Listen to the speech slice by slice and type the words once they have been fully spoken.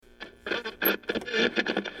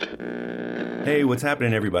Hey, what's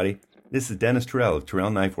happening, everybody? This is Dennis Terrell of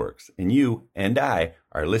Terrell Knife Works, and you and I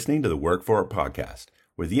are listening to the Work For It podcast,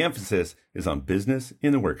 where the emphasis is on business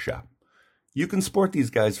in the workshop. You can support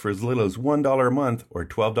these guys for as little as $1 a month or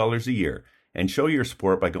 $12 a year, and show your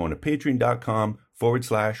support by going to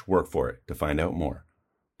patreon.com/workforit to find out more.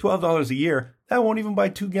 $12 a year, that won't even buy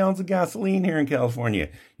 2 gallons of gasoline here in California.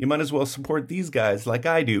 You might as well support these guys like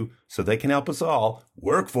I do so they can help us all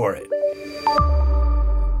work for it.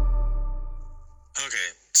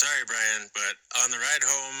 Okay, sorry, Brian, but on the ride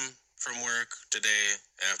home from work today,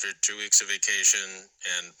 after 2 weeks of vacation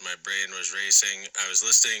and my brain was racing, I was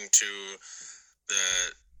listening to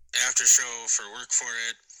the after show for Work For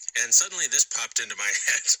It, and suddenly this popped into my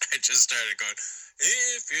head. I just started going,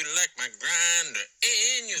 if you like my grinder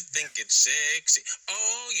and you think it's sexy,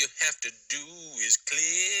 all you have to do is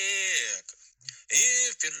click.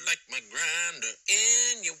 If you like my grinder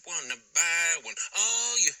and you want to buy one,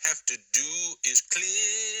 all you have to do is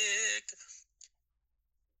click.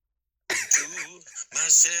 To my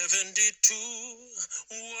 72,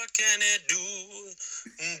 what can it do?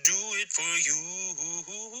 Do it for you.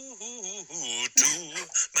 To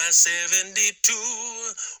my 72,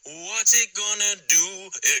 what's it gonna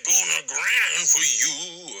do? It gonna grind for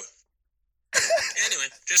you. Anyway,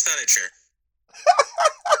 just thought I'd share.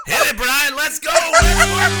 Hit it, Brian. Let's go.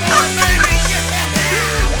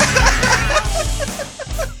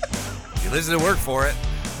 You listen to Work For It.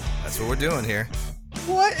 That's what we're doing here.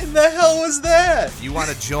 What in the hell was that? If you want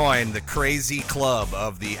to join the crazy club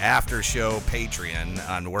of the after show Patreon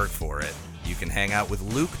on Work For It, you can hang out with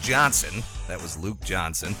Luke Johnson. That was Luke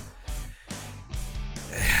Johnson.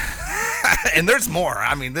 And there's more.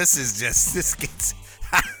 I mean, this gets...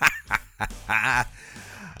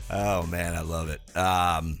 Oh, man, I love it.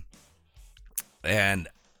 And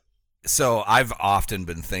so I've often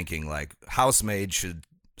been thinking, like, Housemaid should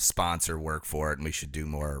sponsor Work For It, and we should do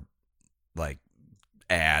more, like,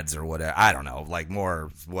 ads or whatever. I don't know, like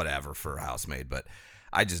more whatever for Housemaid, but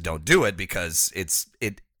I just don't do it because it's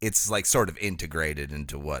like sort of integrated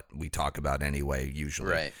into what we talk about anyway,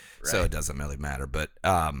 usually. Right. So it doesn't really matter. But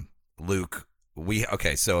Luke,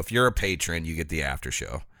 so if you're a patron, you get the after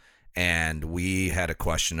show. And we had a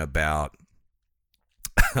question about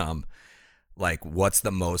like what's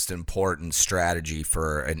the most important strategy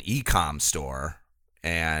for an e-com store,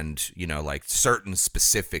 and like certain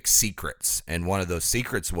specific secrets. And one of those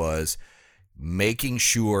secrets was making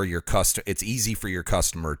sure it's easy for your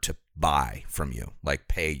customer to buy from you, like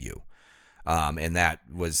pay you. And that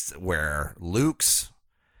was where Luke's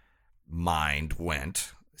mind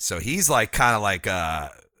went. So he's like kind of like a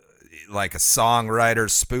songwriter,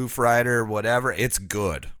 spoof writer, whatever. It's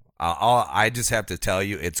good. I just have to tell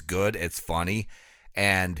you, it's good. It's funny.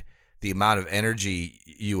 And the amount of energy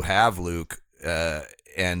you have, Luke,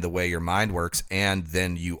 and the way your mind works, and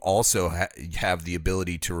then you also have the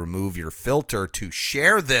ability to remove your filter to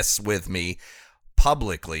share this with me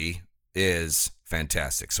publicly is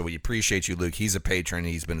fantastic. So we appreciate you, Luke. He's a patron.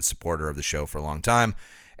 He's been a supporter of the show for a long time.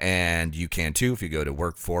 And you can too if you go to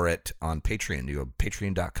Work For It on Patreon. You go to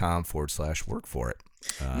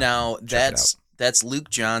patreon.com/workforit. Now that's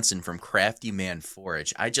Luke Johnson from Crafty Man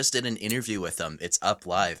Forage. I just did an interview with him. It's up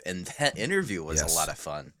live, and that interview was a lot of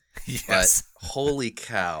fun. Yes. But holy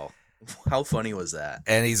cow, how funny was that?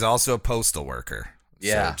 And he's also a postal worker.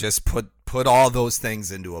 Yeah. So just put all those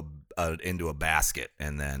things into a basket,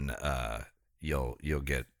 and then you'll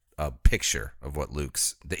get a picture of what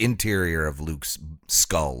the interior of Luke's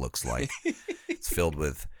skull looks like. It's filled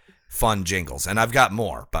with fun jingles. And I've got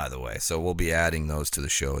more, by the way, so we'll be adding those to the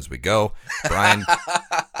show as we go. Brian,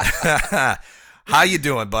 how you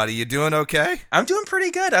doing, buddy? You doing okay? I'm doing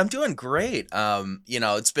pretty good. I'm doing great.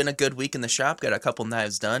 It's been a good week in the shop. Got a couple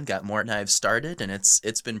knives done, got more knives started, and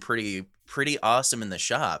it's been pretty awesome in the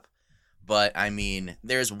shop. But I mean,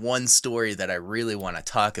 there's one story that I really want to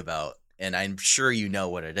talk about, and I'm sure you know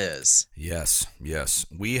what it is. Yes.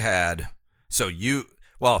 We had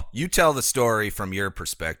you tell the story from your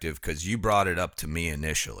perspective, because you brought it up to me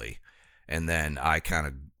initially, and then I kind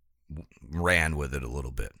of ran with it a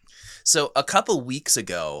little bit. So a couple weeks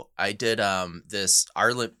ago, I did this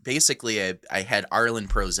Arlen. Basically, I had Arlen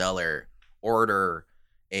Prozeller order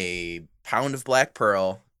a pound of black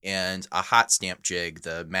pearl and a hot stamp jig,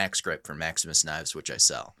 the Max Grip from Maximus Knives, which I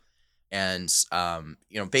sell. And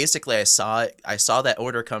basically, I saw that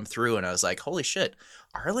order come through, and I was like, holy shit,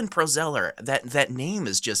 Arlen Prozeller. That name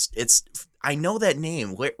is just I know that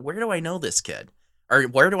name. Where do I know this kid? Or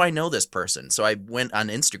where do I know this person? So I went on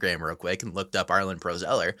Instagram real quick and looked up Arlen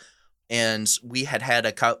Prozeller, and we had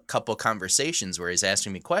a couple conversations where he's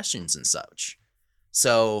asking me questions and such.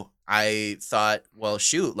 So I thought, well,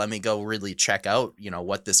 shoot, let me go really check out,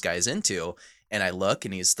 what this guy's into. And I look,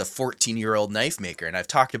 and he's the 14-year-old knife maker. And I've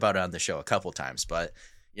talked about it on the show a couple times, but,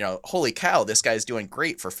 holy cow, this guy's doing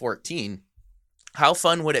great for 14. How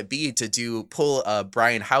fun would it be to pull a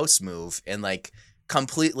Brian House move and like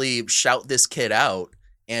completely shout this kid out,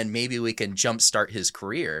 and maybe we can jumpstart his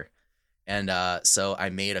career. And so I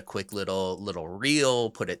made a quick little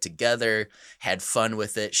reel, put it together, had fun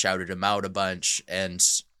with it, shouted him out a bunch. And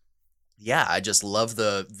yeah, I just love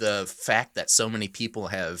the fact that so many people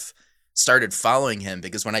have started following him,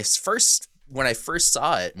 because when I first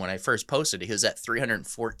saw it, when I first posted it, he was at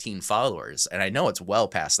 314 followers. And I know it's well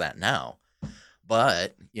past that now.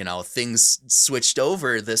 But, things switched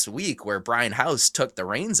over this week where Brian House took the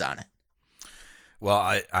reins on it.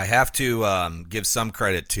 Well, I have to give some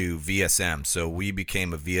credit to VSM. So we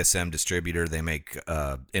became a VSM distributor. They make,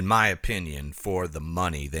 in my opinion, for the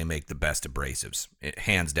money, they make the best abrasives.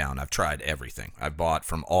 Hands down, I've tried everything. I've bought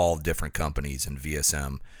from all different companies, and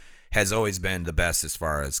VSM has always been the best as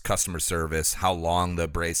far as customer service, how long the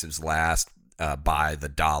abrasives last by the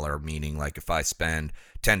dollar, meaning like if I spend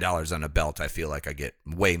 $10 on a belt, I feel like I get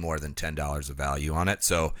way more than $10 of value on it.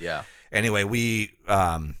 So yeah. Anyway, we...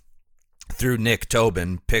 through Nick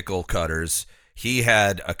Tobin, Pickle Cutters, he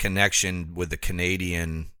had a connection with the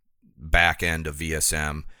Canadian back end of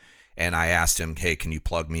VSM, and I asked him, hey, can you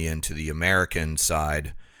plug me into the American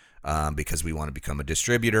side, because we want to become a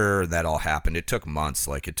distributor. That all happened. It took months.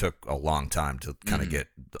 Like, it took a long time to kind of get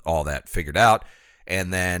all that figured out.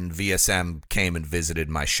 And then VSM came and visited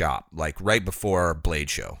my shop, like right before Blade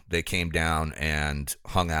Show. They came down and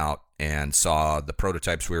hung out and saw the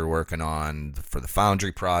prototypes we were working on for the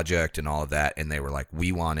Foundry project and all of that. And they were like,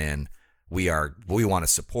 we want in. We want to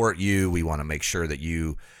support you. We want to make sure that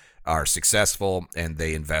you are successful. And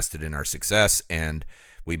they invested in our success, and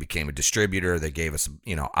we became a distributor. They gave us,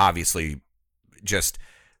 obviously just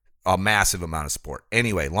a massive amount of support.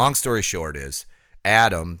 Anyway, long story short is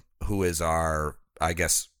Adam, who is our, I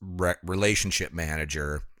guess, relationship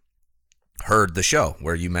manager, heard the show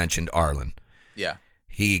where you mentioned Arlen. Yeah.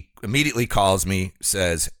 He immediately calls me,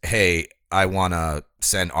 says, hey, I want to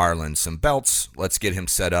send Arlen some belts. Let's get him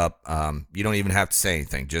set up. You don't even have to say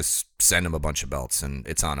anything. Just send him a bunch of belts, and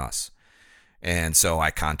it's on us. And so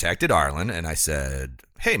I contacted Arlen, and I said,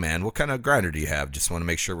 hey, man, what kind of grinder do you have? Just want to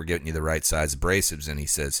make sure we're getting you the right size abrasives. And he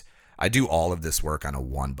says, I do all of this work on a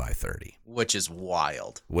 1x30. Which is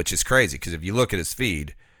wild. Which is crazy, because if you look at his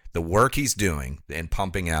feed, the work he's doing and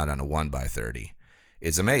pumping out on a 1x30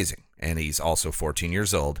 is amazing. And he's also 14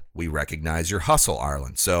 years old. We recognize your hustle,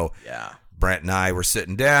 Arlen. So yeah, Brent and I were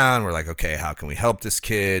sitting down. We're like, okay, how can we help this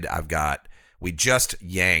kid? We just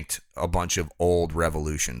yanked a bunch of old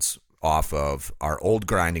Revolutions off of our old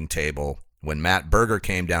grinding table. When Matt Berger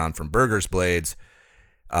came down from Berger's Blades,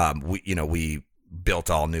 we built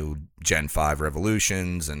all new Gen 5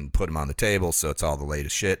 Revolutions and put them on the table, so it's all the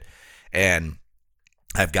latest shit. And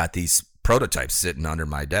I've got these prototypes sitting under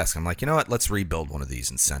my desk. I'm like, you know what? Let's rebuild one of these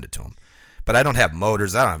and send it to him. But I don't have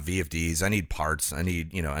motors. I don't have VFDs. I need parts. I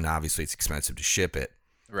need, and obviously it's expensive to ship it.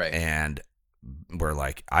 Right. And we're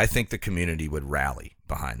like, I think the community would rally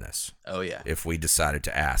behind this. Oh, yeah. If we decided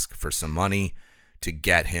to ask for some money to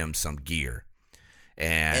get him some gear.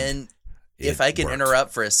 And if I can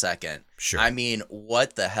interrupt for a second. Sure. I mean,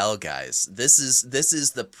 what the hell, guys? This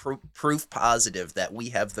is the proof positive that we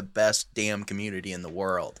have the best damn community in the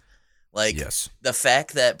world. Like, yes. The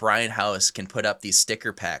fact that Brian House can put up these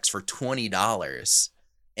sticker packs for $20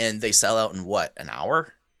 and they sell out in what, an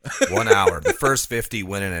hour? 1 hour. The first 50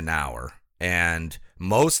 went in an hour. And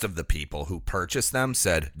most of the people who purchased them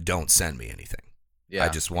said, don't send me anything. Yeah. I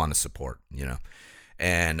just want to support,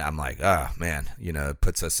 And I'm like, oh, man, it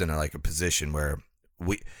puts us in a position where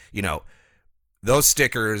we, those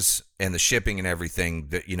stickers and the shipping and everything,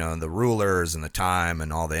 that and the rulers and the time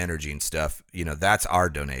and all the energy and stuff, that's our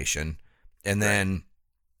donation. And then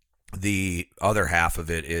the other half of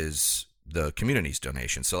it is the community's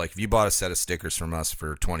donation. So if you bought a set of stickers from us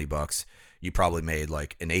for $20, you probably made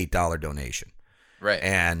an $8 donation. Right.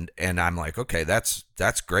 And I'm like, okay, that's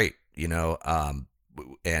great.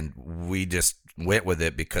 And we just went with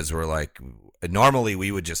it because we're like, normally we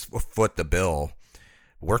would just foot the bill.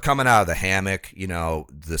 We're coming out of the hammock,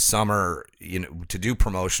 the summer, to do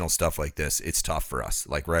promotional stuff like this, it's tough for us,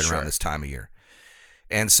 around this time of year.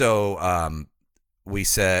 And so we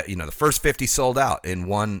said, the first 50 sold out in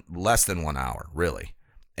less than 1 hour, really.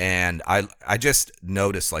 And I just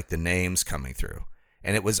noticed the names coming through.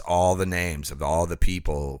 And it was all the names of all the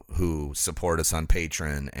people who support us on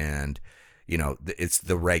Patreon, and it's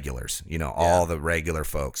the regulars, all the regular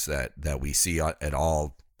folks that we see at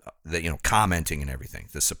all the, commenting and everything,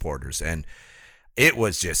 the supporters. And it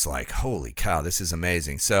was just like, holy cow, this is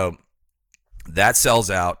amazing. So that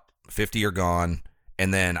sells out, 50 are gone,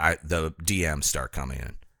 and then the DMs start coming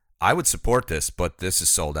in. I would support this, but this is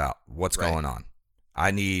sold out. What's going on?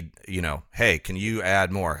 I need, hey, can you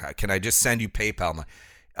add more? Can I just send you PayPal?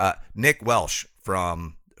 Nick Welsh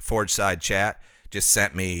from Forge Side Chat just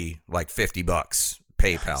sent me like $50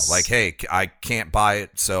 PayPal. Nice. Like, hey, I can't buy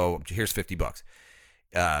it, so here's $50.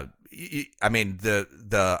 I mean,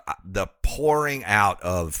 the pouring out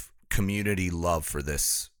of community love for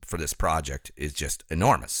this project is just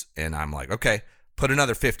enormous. And I'm like, okay, put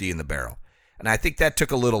another 50 in the barrel. And I think that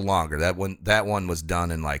took a little longer. That one was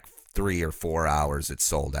done in like 3 or 4 hours. It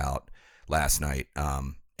sold out last night.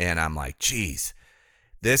 And I'm like, geez,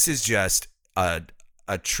 this is just a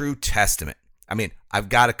true testament. I mean, I've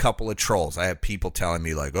got a couple of trolls. I have people telling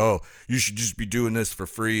me like, oh, you should just be doing this for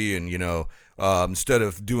free. And, instead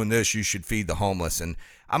of doing this, you should feed the homeless. And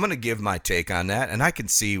I'm going to give my take on that. And I can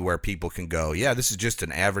see where people can go, yeah, this is just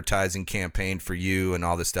an advertising campaign for you and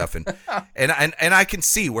all this stuff. And and I can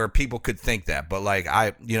see where people could think that. But like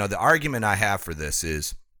the argument I have for this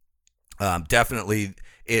is definitely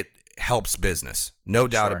it helps business. No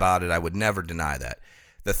doubt about it. I would never deny that.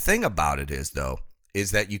 The thing about it is, though,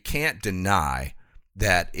 is that you can't deny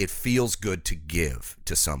that it feels good to give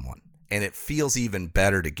to someone. And it feels even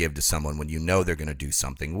better to give to someone when you know they're going to do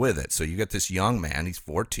something with it. So you get this young man, he's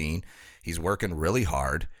 14, he's working really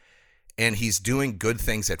hard, and he's doing good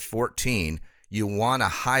things at 14. You want to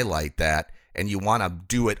highlight that, and you want to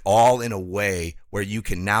do it all in a way where you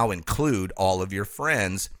can now include all of your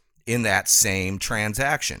friends in that same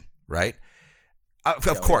transaction, right?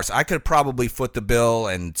 Of course, I could have probably foot the bill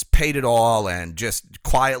and paid it all and just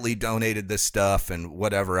quietly donated this stuff and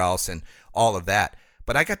whatever else and all of that.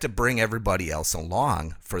 But I got to bring everybody else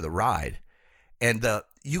along for the ride. And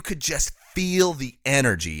you could just feel the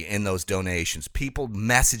energy in those donations. People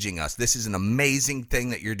messaging us, this is an amazing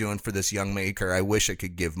thing that you're doing for this young maker. I wish I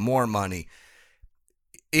could give more money.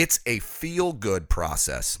 It's a feel-good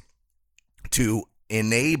process to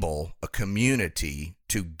enable a community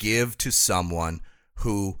to give to someone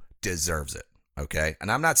who deserves it, okay?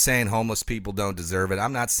 And I'm not saying homeless people don't deserve it.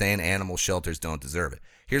 I'm not saying animal shelters don't deserve it.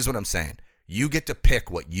 Here's what I'm saying. You get to pick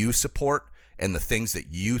what you support and the things that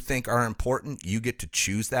you think are important. You get to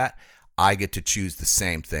choose that. I get to choose the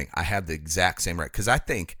same thing. I have the exact same right. Because I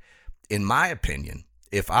think, in my opinion,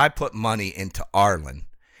 if I put money into Arlen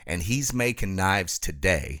and he's making knives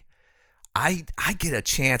today, I get a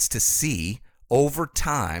chance to see over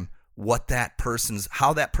time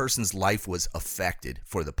how that person's life was affected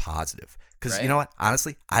for the positive. Because You know what?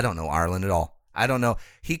 Honestly, I don't know Arlen at all. I don't know.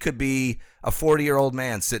 He could be a 40-year-old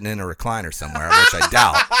man sitting in a recliner somewhere, which I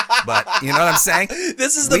doubt. But you know what I'm saying?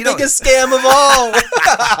 This is the biggest scam of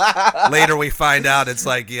all. Later we find out it's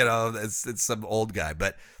like, it's some old guy.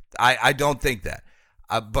 But I don't think that.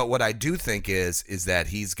 But what I do think is that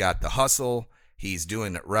he's got the hustle. He's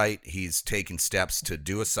doing it right. He's taking steps to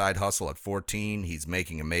do a side hustle at 14. He's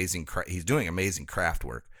making he's doing amazing craft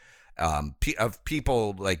work. Of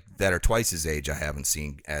people like that are twice his age, I haven't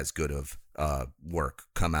seen as good of work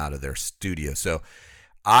come out of their studio. So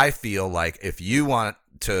I feel like if you want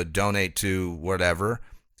to donate to whatever,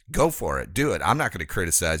 go for it. Do it. I'm not going to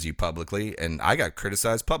criticize you publicly, and I got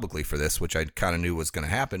criticized publicly for this, which I kind of knew was going to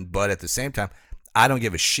happen. But at the same time, I don't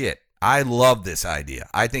give a shit. I love this idea.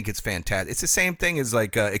 I think it's fantastic. It's the same thing as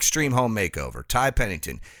like Extreme Home Makeover. Ty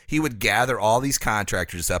Pennington, he would gather all these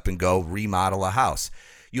contractors up and go remodel a house.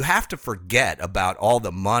 You have to forget about all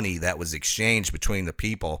the money that was exchanged between the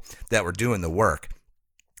people that were doing the work.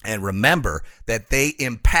 And remember that they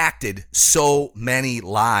impacted so many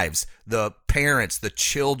lives. The parents, the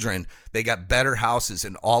children, they got better houses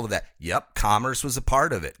and all of that. Yep, commerce was a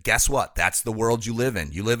part of it. Guess what? That's the world you live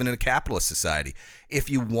in. You live in a capitalist society. If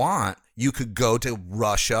you want, you could go to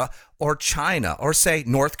Russia or China or say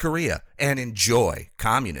North Korea and enjoy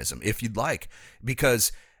communism if you'd like,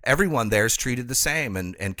 because everyone there is treated the same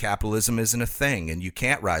and capitalism isn't a thing and you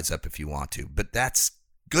can't rise up if you want to. But that's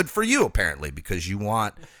good for you, apparently, because you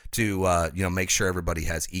want to make sure everybody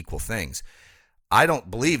has equal things. I don't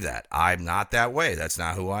believe that. I'm not that way. That's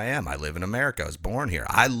not who I am. I live in America. I was born here.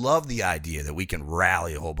 I love the idea that we can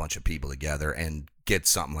rally a whole bunch of people together and get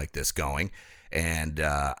something like this going. And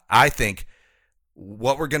I think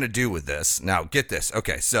what we're going to do with this, now get this.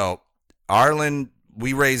 Okay, so Arlen,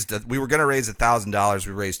 we were going to raise $1,000.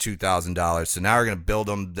 We raised $2,000. So now we're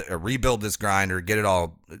going to rebuild this grinder, get it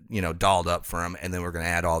all, dolled up for him. And then we're going to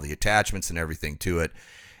add all the attachments and everything to it.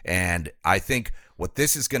 And I think What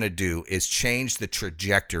this is going to do is change the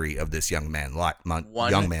trajectory of this young man's life.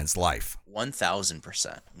 1,000%.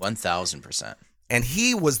 1,000%. And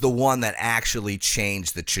he was the one that actually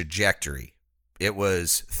changed the trajectory. It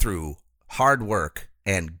was through hard work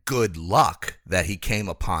and good luck that he came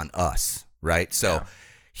upon us, right? So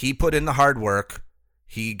he put in the hard work.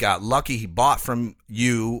 He got lucky. He bought from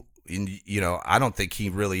you. And, I don't think he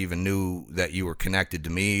really even knew that you were connected to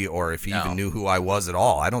me, or if he even knew who I was at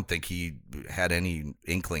all. I don't think he had any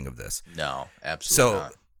inkling of this. No, absolutely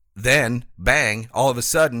not. So then, bang, all of a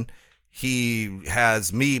sudden, he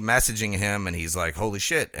has me messaging him, and he's like, holy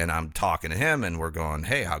shit. And I'm talking to him, and we're going,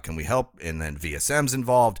 hey, how can we help? And then VSM's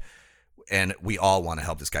involved, and we all want to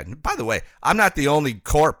help this guy. And by the way, I'm not the only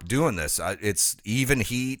corp doing this. It's Even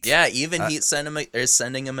Heat. Yeah, Even Heat they're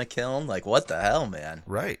sending him a kiln. Like, what the hell, man?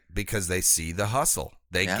 Right, because they see the hustle.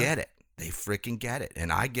 They get it. They freaking get it, and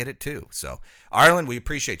I get it too. So, Arlen, we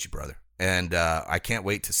appreciate you, brother. And I can't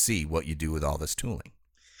wait to see what you do with all this tooling.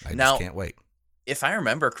 I just can't wait. If I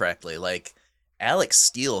remember correctly, like, Alex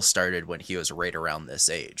Steele started when he was right around this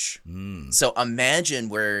age. So imagine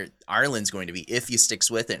where Arlen's going to be if he sticks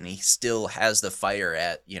with it and he still has the fire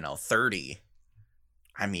at, 30.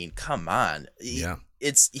 I mean, come on. Yeah.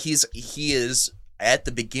 He is at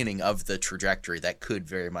the beginning of the trajectory that could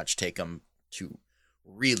very much take him to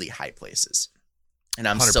really high places. And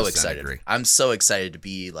I'm so excited. Agree. I'm so excited to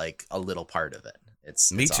be like a little part of it.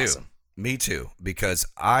 It's awesome. Me too, because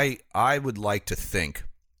I would like to think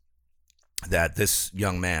that this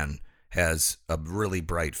young man has a really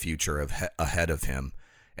bright future ahead of him,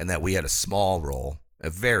 and that we had a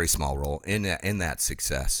very small role in that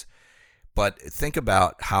success. But think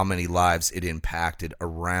about how many lives it impacted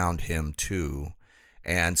around him too.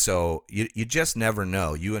 And so you just never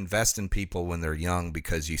know. You invest in people when they're young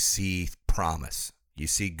because you see promise. You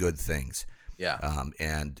see good things. Yeah.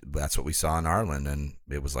 And that's what we saw in Arlen, and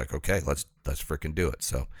it was like, okay, let's freaking do it.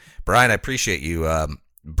 So, Brian, I appreciate you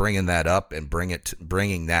bringing that up and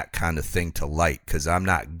bringing that kind of thing to light, because I'm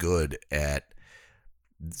not good at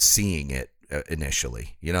seeing it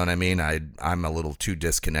initially. You know what I mean? I'm a little too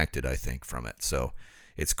disconnected, I think, from it. So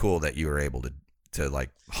it's cool that you were able to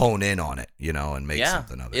like hone in on it, and make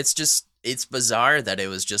something of it. It's bizarre that it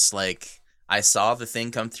was just like, I saw the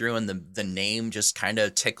thing come through and the name just kind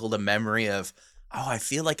of tickled a memory of, oh, I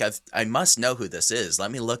feel like I must know who this is.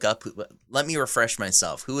 Let me look up, let me refresh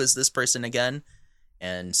myself. Who is this person again?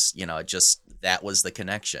 And, that was the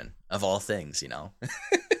connection of all things,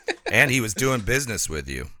 And he was doing business with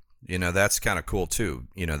you. That's kind of cool too.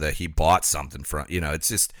 That he bought something from, it's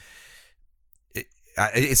just,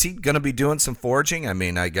 is he going to be doing some forging? I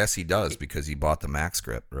mean, I guess he does, because he bought the Mac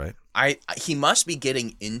script, right? He must be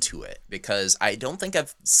getting into it, because I don't think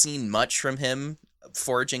I've seen much from him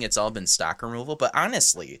forging. It's all been stock removal. But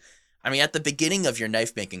honestly, I mean, at the beginning of your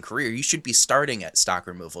knife making career, you should be starting at stock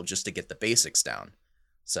removal just to get the basics down.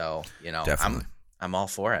 So, Definitely. I'm all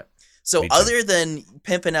for it. So other than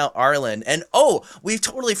pimping out Arlen, and we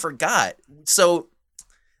totally forgot. So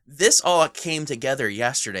this all came together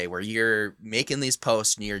yesterday, where you're making these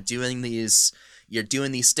posts and you're doing these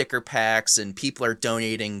sticker packs, and people are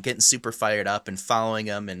donating, getting super fired up and following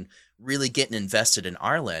them and really getting invested in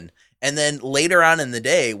Arlen. And then later on in the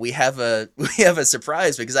day, we have a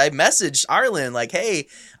surprise, because I messaged Arlen like, hey,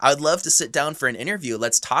 I would love to sit down for an interview.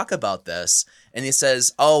 Let's talk about this. And he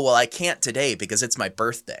says, oh, well, I can't today because it's my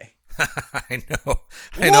birthday. I know.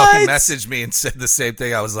 He messaged me and said the same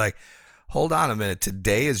thing. I was like, hold on a minute.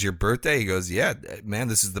 Today is your birthday? He goes, yeah, man,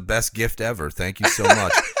 this is the best gift ever. Thank you so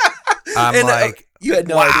much. I'm like, you had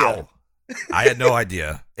no idea. I had no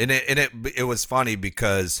idea. And it was funny,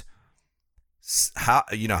 because how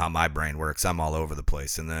my brain works. I'm all over the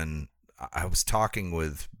place. And then I was talking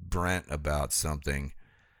with Brent about something,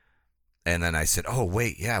 and then I said, oh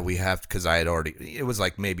wait, yeah, we have, because it was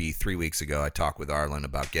like maybe 3 weeks ago, I talked with Arlen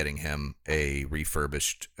about getting him a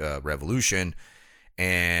refurbished Revolution,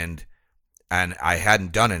 and I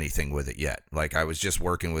hadn't done anything with it yet. Like, I was just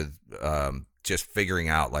working with just figuring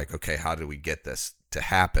out, like, okay, how do we get this to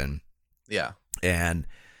happen? Yeah. And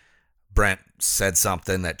Brent said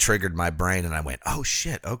something that triggered my brain, and I went, oh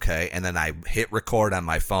shit, okay. And then I hit record on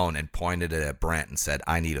my phone and pointed it at Brent and said,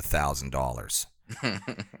 I need $1,000.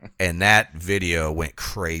 And that video went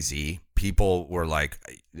crazy. People were like,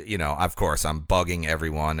 of course, I'm bugging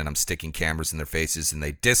everyone and I'm sticking cameras in their faces, and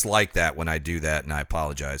they dislike that when I do that, and I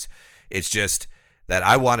apologize. It's just that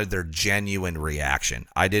I wanted their genuine reaction.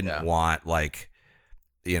 I didn't want, like,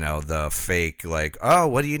 the fake, like, oh,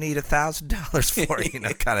 what do you need $1,000 for?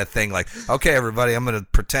 Kind of thing. Like, okay, everybody, I'm going to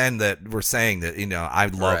pretend that we're saying that, I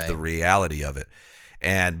love the reality of it.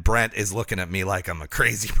 And Brent is looking at me like I'm a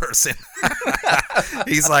crazy person.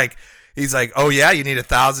 He's like, oh yeah, you need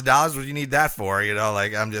 $1,000. What do you need that for? You know,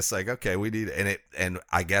 like I'm just like, okay, we need it. And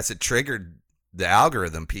I guess it triggered the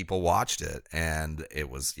algorithm. People watched it, and it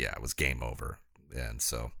was game over. And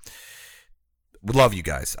so, we love you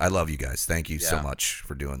guys. I love you guys. Thank you so much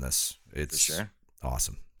for doing this. It's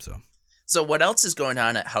awesome. So what else is going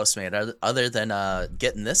on at Housemate other than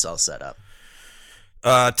getting this all set up?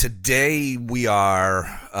 Today we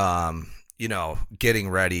are, getting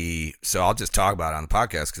ready. So I'll just talk about it on the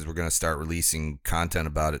podcast because we're going to start releasing content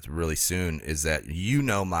about it really soon. Is that,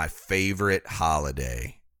 my favorite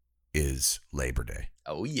holiday is Labor Day.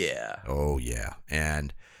 Oh yeah.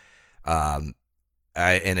 And, and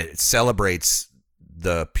it celebrates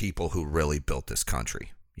the people who really built this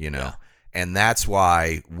country, Yeah. And that's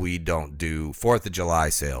why we don't do 4th of July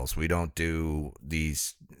sales. We don't do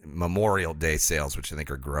these Memorial Day sales, which I think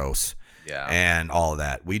are gross. Yeah. And all of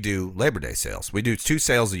that. We do Labor Day sales. We do 2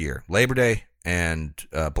 sales a year, Labor Day and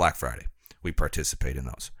Black Friday. We participate in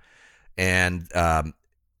those. And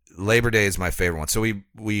Labor Day is my favorite one. So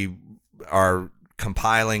we are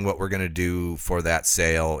compiling what we're going to do for that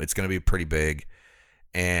sale. It's going to be pretty big.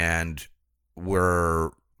 And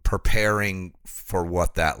we're preparing for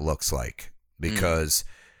what that looks like, because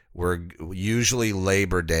we're usually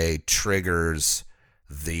Labor Day triggers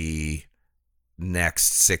the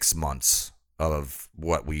next 6 months of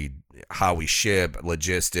how we ship,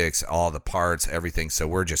 logistics, all the parts, everything. So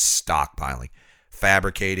we're just stockpiling,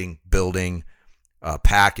 fabricating, building,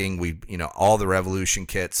 packing. All the Revolution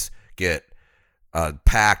kits get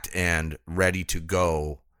packed and ready to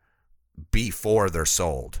go before they're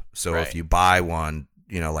sold. So if you buy one,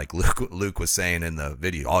 like Luke was saying in the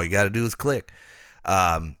video, all you got to do is click.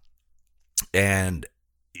 And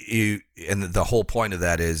the whole point of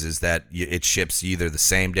that is that it ships either the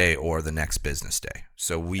same day or the next business day.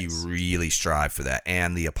 So we really strive for that,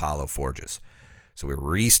 and the Apollo Forges. So we're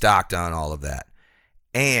restocked on all of that.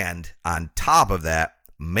 And on top of that,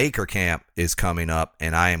 Maker Camp is coming up,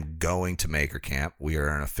 and I am going to Maker Camp. We are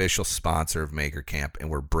an official sponsor of Maker Camp, and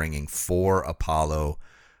we're bringing 4 Apollo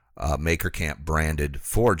Maker Camp branded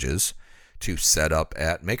forges to set up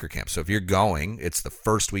at Maker Camp. So if you're going, it's the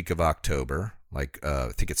first week of October. I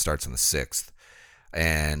think it starts on the 6th.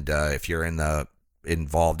 And if you're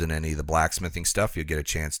involved in any of the blacksmithing stuff, you'll get a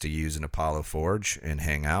chance to use an Apollo forge and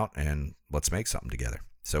hang out, and let's make something together.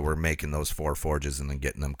 So we're making those 4 forges and then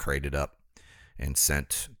getting them crated up and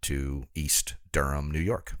sent to East Durham, New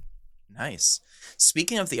York. Nice.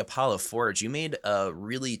 Speaking of the Apollo Forge, you made a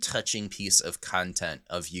really touching piece of content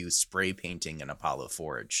of you spray painting an Apollo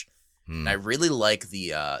Forge. And I really like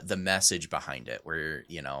the message behind it, where,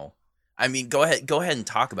 go ahead and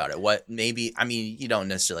talk about it. You don't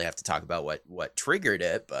necessarily have to talk about what triggered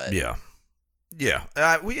it, but Yeah.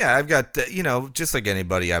 I've got, just like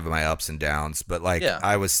anybody, I have my ups and downs, but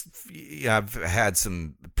I've had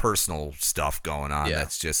some personal stuff going on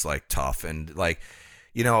that's just tough. And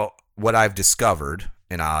what I've discovered,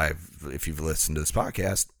 and if you've listened to this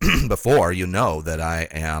podcast before, that I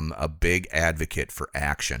am a big advocate for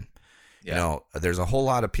action. Yeah. There's a whole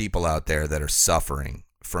lot of people out there that are suffering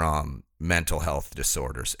from mental health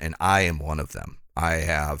disorders, and I am one of them. I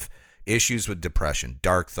have issues with depression,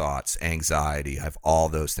 dark thoughts, anxiety. I have all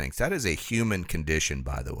those things. That is a human condition,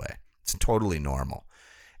 by the way. It's totally normal.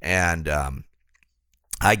 And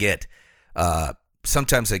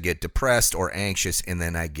sometimes I get depressed or anxious, and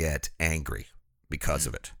then I get angry because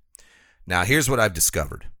of it. Now, here's what I've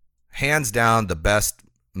discovered. Hands down, the best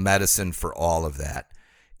medicine for all of that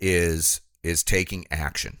is taking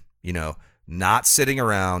action. Not sitting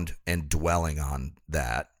around and dwelling on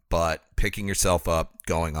that, but picking yourself up,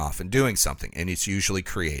 going off and doing something. And it's usually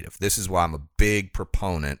creative. This is why I'm a big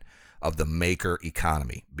proponent of the maker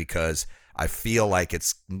economy, because I feel like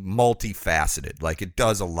it's multifaceted. Like, it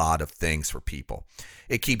does a lot of things for people.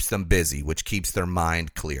 It keeps them busy, which keeps their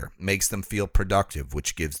mind clear, makes them feel productive,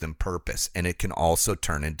 which gives them purpose. And it can also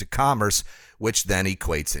turn into commerce, which then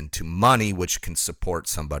equates into money, which can support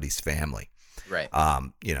somebody's family. Right.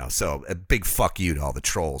 So a big fuck you to all the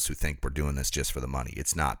trolls who think we're doing this just for the money.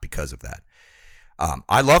 It's not because of that.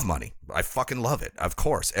 I love money. I fucking love it. Of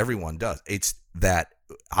course, everyone does. It's that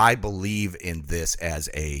I believe in this as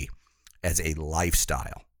a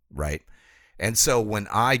lifestyle, right? And so when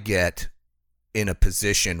I get in a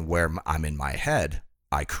position where I'm in my head,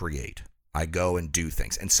 I create. I go and do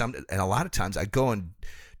things. And a lot of times I go and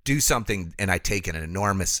do something and I take an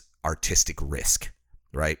enormous artistic risk,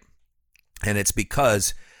 right? And it's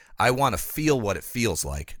because I want to feel what it feels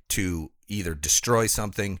like to either destroy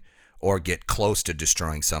something or get close to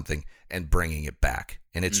destroying something and bringing it back.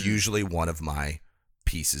 And it's usually one of my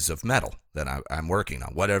pieces of metal that I'm working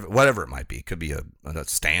on, whatever it might be. It could be a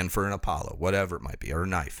stand for an Apollo, whatever it might be, or a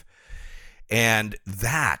knife. And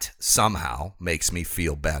that somehow makes me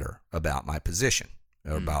feel better about my position,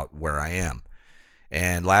 or about where I am.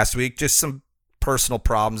 And last week, just some personal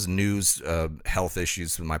problems, news, health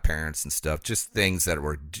issues with my parents and stuff, just things that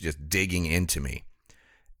were just digging into me.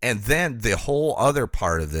 And then the whole other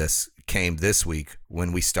part of this came this week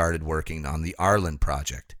when we started working on the Arlen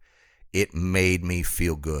project. It made me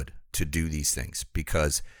feel good to do these things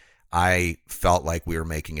because I felt like we were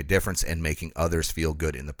making a difference and making others feel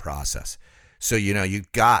good in the process. So,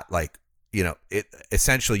 you've got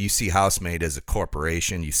essentially you see Housemade as a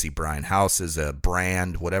corporation. You see Brian House as a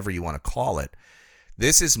brand, whatever you want to call it.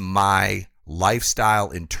 This is my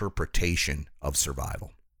lifestyle interpretation of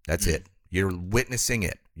survival. That's it. You're witnessing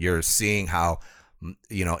it. You're seeing how,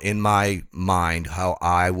 in my mind, how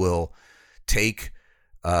I will take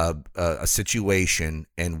a situation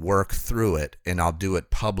and work through it, and I'll do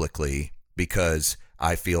it publicly because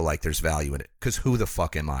I feel like there's value in it. Because who the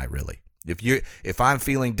fuck am I really? If I'm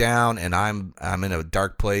feeling down and I'm in a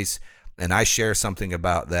dark place and I share something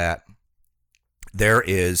about that, there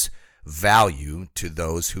is value to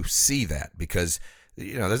those who see that, because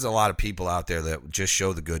there's a lot of people out there that just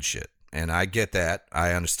show the good shit, and I get that.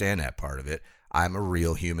 I understand that part of it. I'm a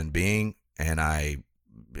real human being, and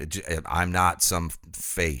I'm not some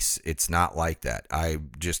face. It's not like that. I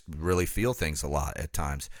just really feel things a lot at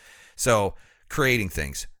times. So creating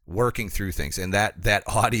things, working through things. And that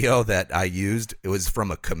audio that I used, it was from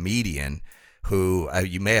a comedian who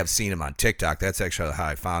you may have seen him on TikTok. That's actually how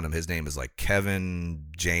I found him. His name is like Kevin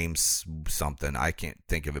James something. I can't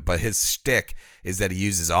think of it. But his shtick is that he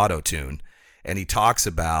uses auto-tune, and he talks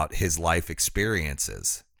about his life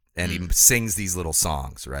experiences, and he sings these little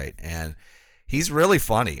songs, right? And he's really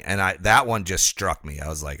funny. And that one just struck me. I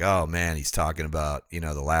was like, oh man, he's talking about,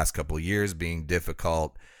 the last couple of years being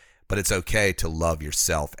difficult, but it's okay to love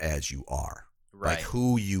yourself as you are. Right. Like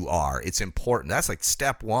who you are. It's important. That's like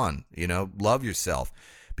step one, love yourself,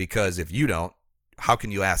 because if you don't, how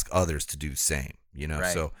can you ask others to do the same,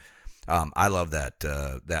 Right. So I love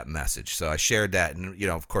that message. So I shared that, and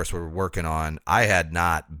of course we're working on. I had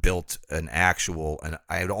not built I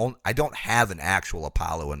don't have an actual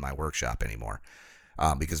Apollo in my workshop anymore,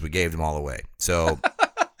 because we gave them all away. So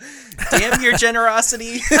damn your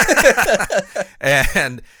generosity.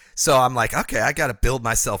 And so I'm like, okay, I got to build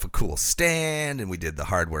myself a cool stand, and we did the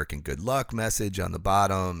hard work and good luck message on the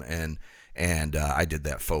bottom, and I did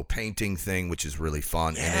that faux painting thing, which is really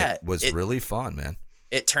fun, and it was really fun, man.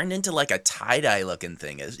 It turned into like a tie-dye looking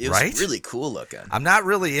thing. It was right? really cool looking. I'm not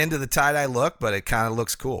really into the tie-dye look, but it kind of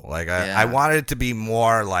looks cool. Like I wanted it to be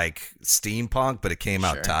more like steampunk, but it came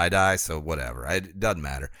out tie-dye, so whatever. It doesn't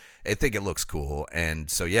matter. I think it looks cool.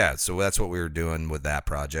 And so, so that's what we were doing with that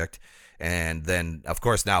project. And then, of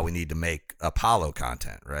course, now we need to make Apollo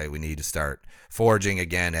content, right? We need to start forging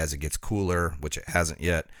again as it gets cooler, which it hasn't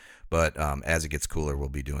yet. But as it gets cooler, we'll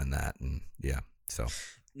be doing that. And so.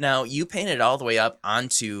 Now, you painted all the way up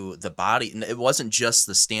onto the body. It wasn't just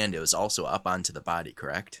the stand. It was also up onto the body,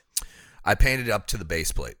 correct? I painted up to the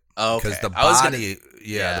base plate. Oh, okay. Because the body,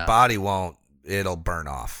 the body won't, it'll burn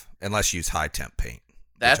off unless you use high temp paint.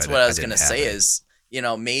 That's what I was going to say is,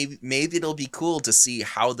 maybe it'll be cool to see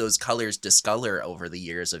how those colors discolor over the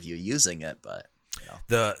years of you using it. But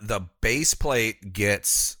the base plate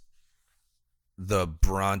gets the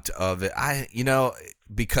brunt of it.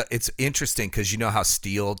 Because it's interesting, because how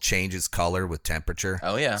steel changes color with temperature.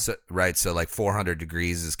 Oh yeah. So, right. So like 400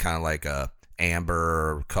 degrees is kind of like a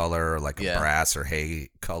amber color, or like a brass or hay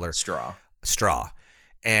color. Straw.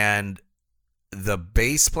 And the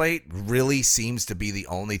base plate really seems to be the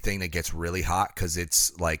only thing that gets really hot, because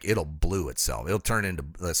it's like it'll blue itself. It'll turn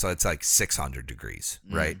into, so it's like 600 degrees,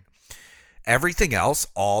 right? Everything else,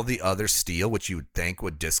 all the other steel, which you would think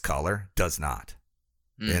would discolor, does not.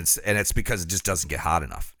 And it's because it just doesn't get hot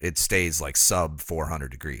enough. It stays like sub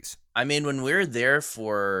 400 degrees. I mean, when we're there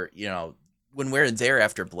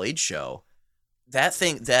after Blade Show, that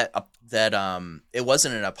thing that it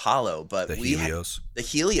wasn't an Apollo, but the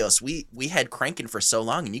Helios. We had cranking for so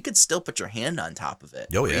long, and you could still put your hand on top of it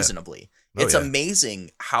reasonably. Oh, it's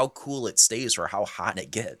amazing how cool it stays for how hot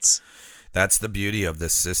it gets. That's the beauty of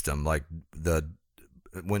this system. Like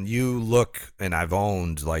when you look, and I've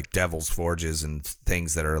owned like Devil's Forges and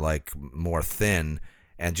things that are like more thin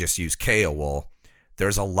and just use Kaowool,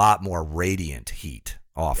 there's a lot more radiant heat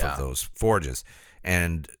off of those forges.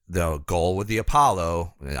 And the goal with the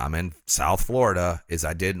Apollo, I'm in South Florida, is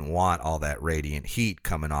I didn't want all that radiant heat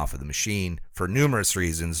coming off of the machine for numerous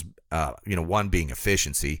reasons. One being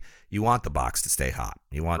efficiency. You want the box to stay hot.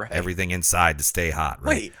 You want everything inside to stay hot,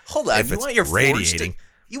 right? Wait, hold on. If you it's want your radiating.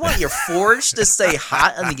 You want your forge to stay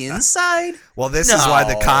hot on the inside? Well, this is why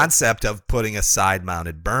the concept of putting a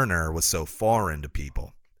side-mounted burner was so foreign to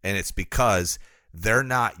people. And it's because they're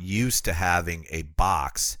not used to having a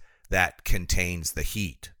box that contains the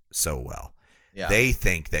heat so well. Yeah. They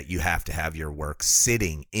think that you have to have your work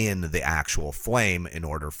sitting in the actual flame in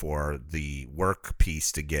order for the work piece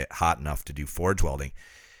to get hot enough to do forge welding.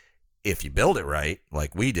 If you build it right,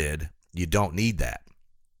 like we did, you don't need that.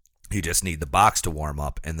 You just need the box to warm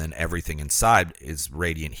up, and then everything inside is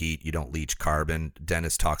radiant heat. You don't leach carbon.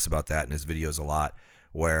 Dennis talks about that in his videos a lot,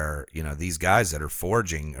 where, these guys that are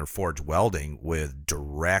forging or forge welding with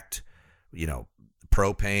direct,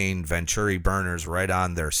 propane Venturi burners right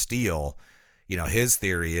on their steel, his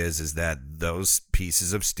theory is that those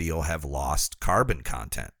pieces of steel have lost carbon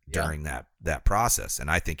content during that process. And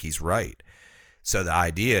I think he's right. So the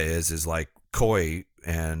idea is like Coy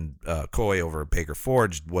over at Baker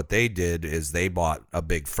Forge, what they did is they bought a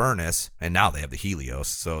big furnace, and now they have the Helios,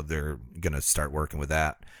 so they're going to start working with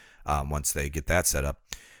that once they get that set up.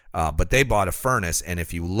 But they bought a furnace, and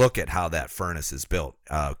if you look at how that furnace is built,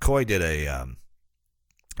 Coy did a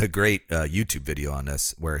great YouTube video on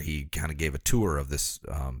this where he kind of gave a tour of this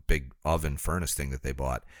big oven furnace thing that they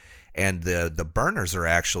bought. And the burners are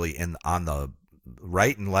actually on the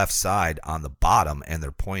right and left side on the bottom, and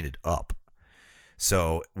they're pointed up.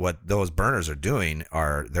 So what those burners are doing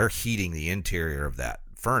they're heating the interior of that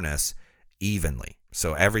furnace evenly.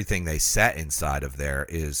 So everything they set inside of there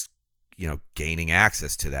is, gaining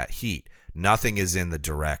access to that heat. Nothing is in the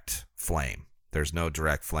direct flame. There's no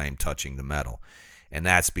direct flame touching the metal. And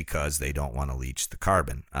that's because they don't want to leach the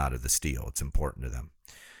carbon out of the steel. It's important to them.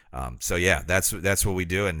 That's what we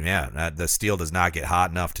do. And the steel does not get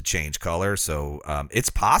hot enough to change color. So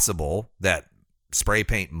it's possible that spray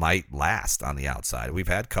paint might last on the outside. We've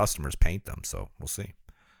had customers paint them, so we'll see.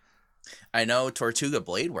 I know Tortuga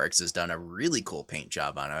Blade Works has done a really cool paint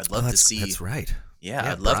job on it. I'd love to see. That's right.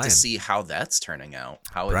 Yeah, I'd love to see how that's turning out.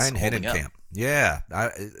 How it's holding up. Yeah,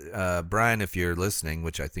 Brian, if you're listening,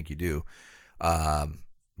 which I think you do,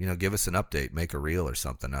 give us an update, make a reel or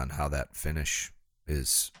something on how that finish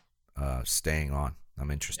is staying on.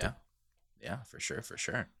 I'm interested. Yeah, for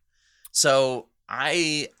sure. So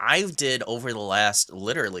I did over the last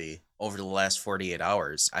 48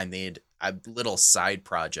 hours, I made a little side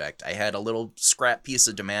project. I had a little scrap piece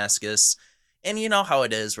of Damascus, and you know how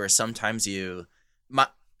it is where sometimes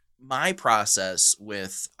my process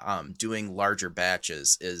with doing larger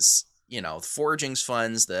batches is, forging's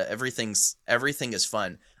fun, everything is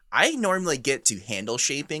fun. I normally get to handle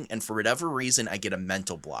shaping, and for whatever reason, I get a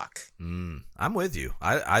mental block. I'm with you.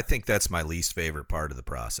 I think that's my least favorite part of the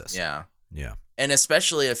process. Yeah. Yeah. And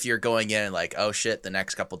especially if you're going in and like, oh shit, the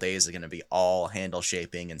next couple days are going to be all handle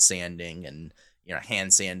shaping and sanding and,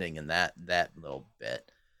 hand sanding and that little bit.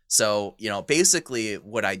 So, basically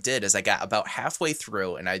what I did is I got about halfway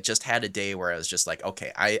through and I just had a day where I was just like,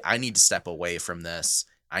 okay, I need to step away from this.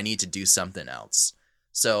 I need to do something else.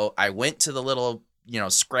 So I went to the little,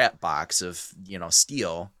 scrap box of,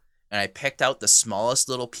 steel, and I picked out the smallest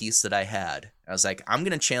little piece that I had. I was like, I'm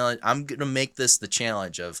going to make this the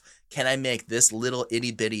challenge of, can I make this little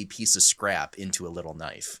itty bitty piece of scrap into a little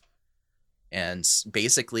knife? And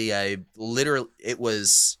basically the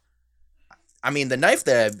knife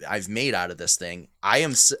that I've made out of this thing, I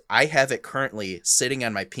have it currently sitting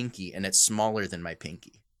on my pinky, and it's smaller than my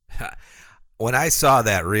pinky. When I saw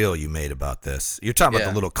that reel you made about this, you're talking about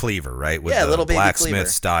the little cleaver, right? With the little blacksmith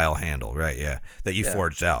style handle, right? Yeah, that you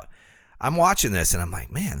forged out. I'm watching this and I'm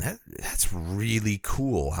like, man, that's really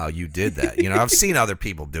cool how you did that. I've seen other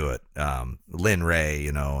people do it. Lynn Ray,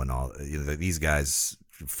 and all these guys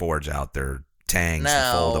forge out their tangs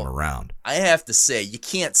and fold them around. I have to say, you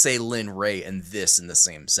can't say Lynn Ray and this in the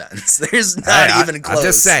same sentence. There's not even close. I'm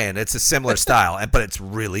just saying, it's a similar style, but it's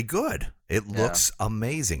really good. It looks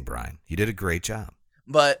amazing, Brian. You did a great job.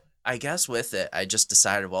 But I guess with it, I just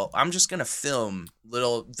decided, well, I'm just going to film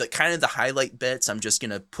the highlight bits. I'm just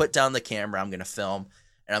going to put down the camera. I'm going to film,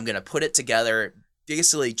 and I'm going to put it together,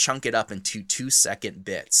 basically chunk it up into 2-second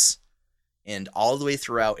bits. And all the way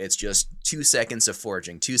throughout, it's just 2 seconds of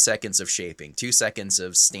forging, 2 seconds of shaping, 2 seconds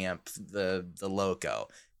of stamp the logo,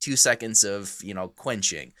 2 seconds of,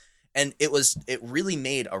 quenching. And it really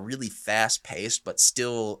made a really fast paced, but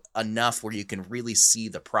still enough where you can really see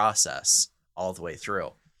the process all the way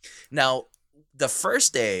through. Now, the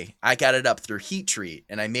first day I got it up through heat treat,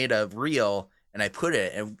 and I made a reel, and I put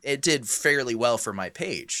it, and it did fairly well for my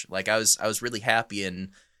page. Like I was really happy, and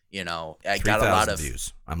I got a lot of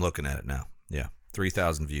views. I'm looking at it now. Yeah,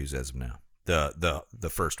 3,000 views as of now. The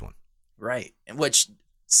first one. Right, which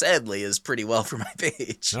sadly is pretty well for my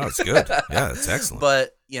page. No, it's good. Yeah, it's excellent.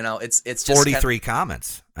 But it's just 43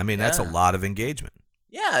 comments. I mean, that's a lot of engagement.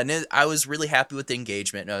 Yeah, and I was really happy with the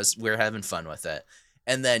engagement. And we were having fun with it.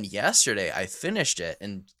 And then yesterday I finished it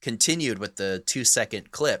and continued with the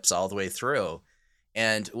 2-second clips all the way through.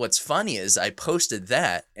 And what's funny is I posted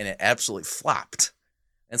that and it absolutely flopped.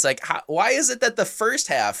 And it's like, why is it that the first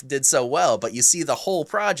half did so well, but you see the whole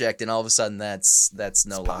project and all of a sudden that's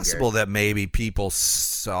no longer. It's possible that maybe people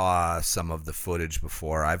saw some of the footage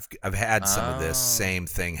before. I've had some of this same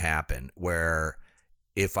thing happen where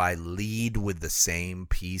if I lead with the same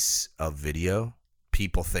piece of video,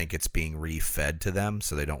 people think it's being refed to them,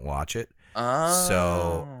 so they don't watch it. Oh.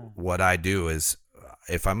 So what I do is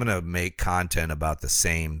if I'm going to make content about the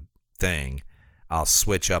same thing, I'll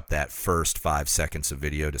switch up that first 5 seconds of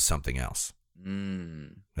video to something else.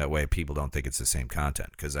 That way people don't think it's the same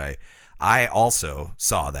content. Because I also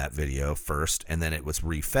saw that video first, and then it was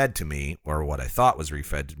refed to me, or what I thought was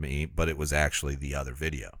refed to me, but it was actually the other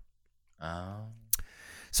video. Oh.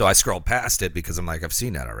 So I scrolled past it because I'm like, I've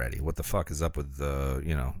seen that already. What the fuck is up with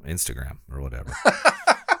Instagram or whatever?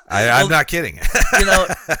 I'm not kidding.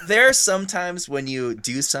 There are some times when you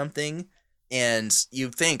do something and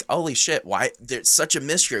you think, holy shit, why? There's such a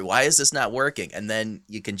mystery. Why is this not working? And then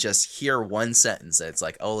you can just hear one sentence. And it's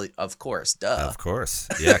like, oh, of course, duh. Of course.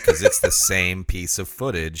 Yeah, because it's the same piece of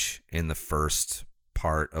footage in the first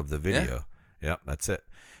part of the video. Yeah. Yep, that's it.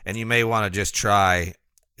 And you may want to just try,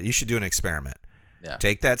 you should do an experiment. Yeah.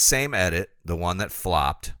 Take that same edit, the one that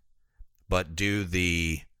flopped, but do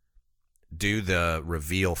the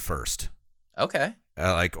reveal first. Okay.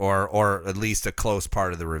 Or at least a close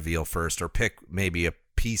part of the reveal first, or pick maybe a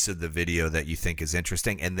piece of the video that you think is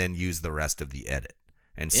interesting, and then use the rest of the edit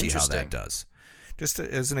and see how that does. Just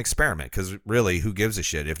as an experiment, because really, who gives a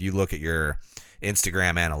shit? If you look at your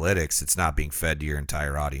Instagram analytics, it's not being fed to your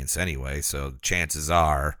entire audience anyway. So chances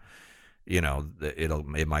are,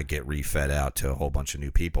 it might get refed out to a whole bunch of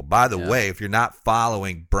new people. By the way, if you're not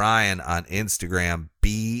following Brian on Instagram,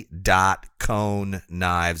 b.kohn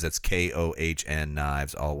knives, that's KOHN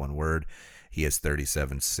knives, all one word. He has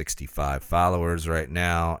 3,765 followers right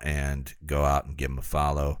now, and go out and give him a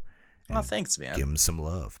follow. Oh, thanks, man. Give him some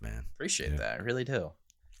love, man. Appreciate that. I really do.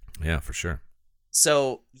 Yeah, for sure.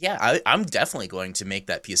 So, yeah, I'm definitely going to make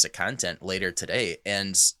that piece of content later today.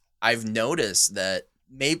 And I've noticed that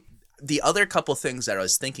the other couple things that I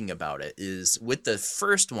was thinking about it is with the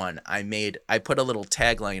first one I put a little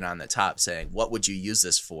tagline on the top saying, what would you use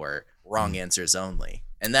this for? Wrong answers only.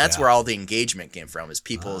 And that's where all the engagement came from, is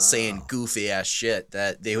people saying goofy ass shit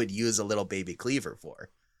that they would use a little baby cleaver for.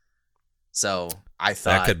 So I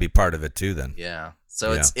thought that could be part of it too then. Yeah.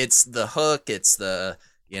 So it's the hook, it's the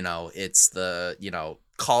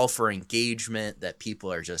call for engagement that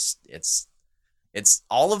people are just, it's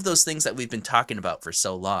all of those things that we've been talking about for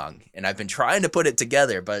so long. And I've been trying to put it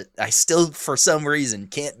together, but I still, for some reason,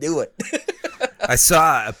 can't do it. I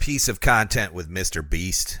saw a piece of content with Mr.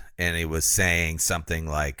 Beast, and it was saying something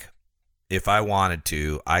like, if I wanted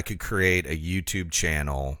to, I could create a YouTube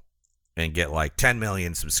channel and get like 10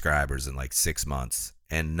 million subscribers in like 6 months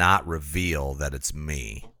and not reveal that it's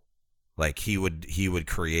me. Like he would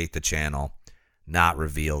create the channel, not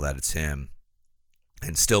reveal that it's him,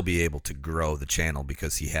 and still be able to grow the channel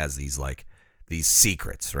because he has these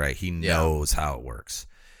secrets, right? He knows how it works.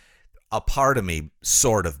 A part of me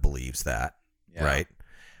sort of believes that, right?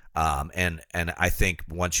 And I think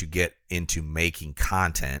once you get into making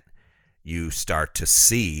content, you start to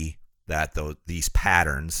see that these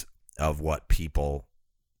patterns of what people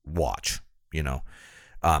watch,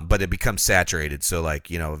 but it becomes saturated. So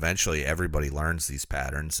eventually everybody learns these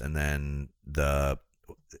patterns, and then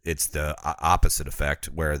it's the opposite effect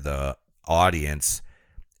where the audience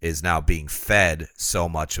is now being fed so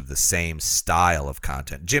much of the same style of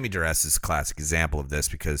content. Jimmy Duress is a classic example of this,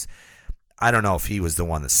 because I don't know if he was the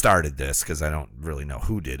one that started this, because I don't really know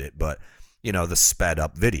who did it, but the sped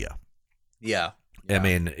up video. Yeah. I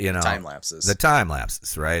mean, time lapses. The time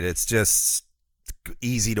lapses, right? It's just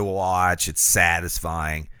easy to watch. It's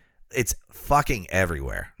satisfying. It's fucking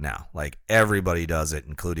everywhere now. Like everybody does it,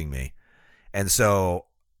 including me. And so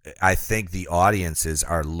I think the audiences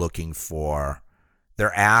are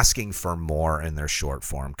they're asking for more in their short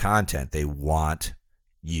form content. They want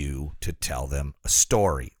you to tell them a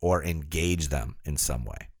story or engage them in some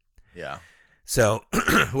way. Yeah. So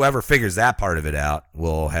whoever figures that part of it out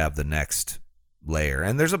will have the next layer.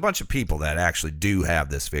 And there's a bunch of people that actually do have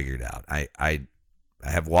this figured out. I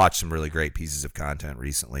have watched some really great pieces of content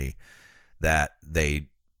recently that they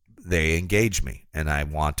engage me and I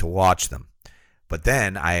want to watch them. But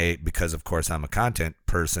then because of course I'm a content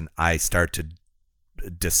person, I start to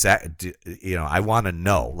I want to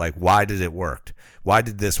know, like, why did it work? Why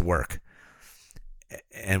did this work?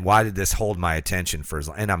 And why did this hold my attention for as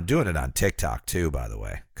long? And I'm doing it on TikTok too, by the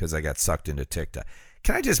way, because I got sucked into TikTok.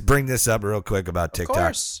 Can I just bring this up real quick about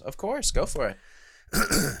TikTok? Of course. Go for it.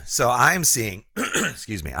 So I'm seeing,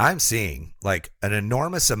 I'm seeing like an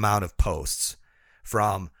enormous amount of posts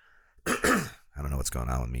from, I don't know what's going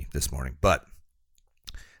on with me this morning, but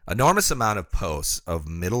enormous amount of posts of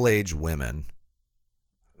middle-aged women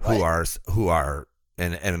who are,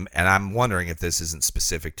 and I'm wondering if this isn't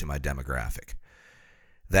specific to my demographic,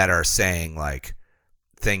 that are saying like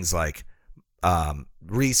things like,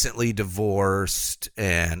 recently divorced,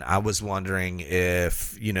 and I was wondering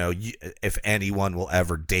if, if anyone will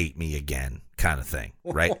ever date me again, kind of thing,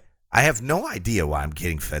 right? I have no idea why I'm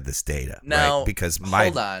getting fed this data, now, right? Because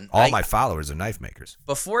all my followers are knife makers.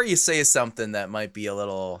 Before you say something that might be a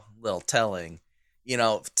little telling,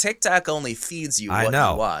 TikTok only feeds you what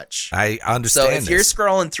you watch. I understand. So if you're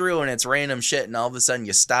scrolling through and it's random shit and all of a sudden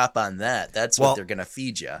you stop on that's what they're going to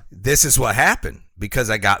feed you. This is what happened because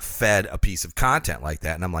I got fed a piece of content like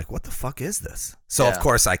that and I'm like, what the fuck is this? So of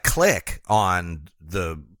course I click on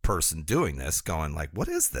the person doing this going like, what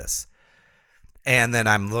is this? And then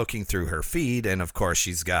I'm looking through her feed and of course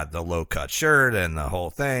she's got the low cut shirt and the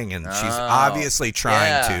whole thing and she's obviously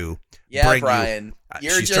trying to bring Brian,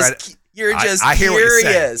 you. You're just I hear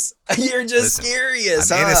curious. You're just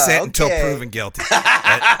curious. I'm innocent until proven guilty.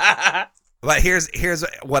 But here's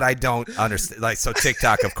what I don't understand. Like, so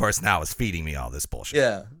TikTok, of course, now is feeding me all this bullshit.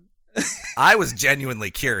 Yeah. I was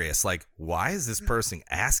genuinely curious. Like, why is this person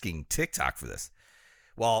asking TikTok for this?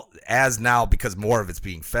 Well, as now, because more of it's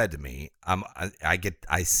being fed to me,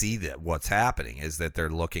 I see that what's happening is that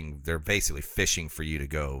they're basically fishing for you to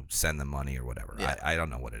go send them money or whatever. Yeah. I don't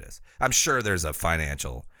know what it is. I'm sure there's a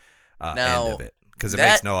financial end of it because it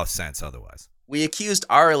makes no sense otherwise. We accused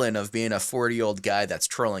Arlen of being a 40-year-old guy that's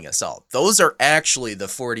trolling us all. Those are actually the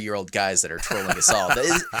 40-year-old guys that are trolling us all.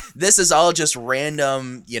 This is all just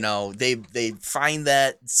random, they find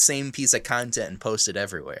that same piece of content and post it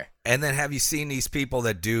everywhere. And then have you seen these people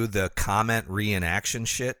that do the comment reenaction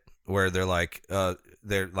shit where they're like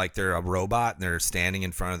they're a robot and they're standing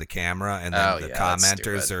in front of the camera and then the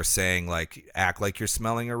commenters are saying like, act like you're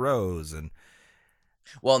smelling a rose and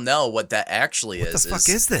well, no, what that actually is. What the fuck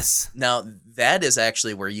is this? Now, that is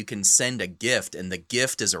actually where you can send a gift, and the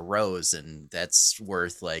gift is a rose, and that's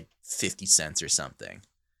worth like 50 cents or something.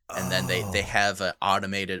 And then they have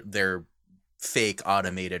their fake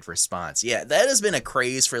automated response. Yeah, that has been a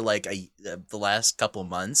craze for like the last couple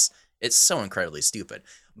months. It's so incredibly stupid.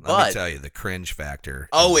 Let me tell you, the cringe factor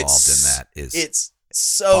involved in that it's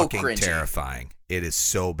so fucking cringy. Terrifying. It is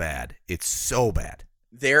so bad. It's so bad.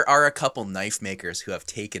 There are a couple knife makers who have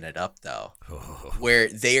taken it up, though, where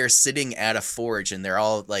they are sitting at a forge and they're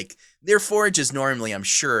all like, their forge is normally, I'm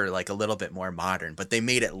sure, like a little bit more modern, but they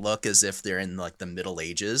made it look as if they're in like the Middle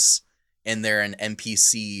Ages and they're an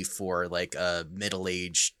NPC for like a Middle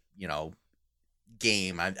Age,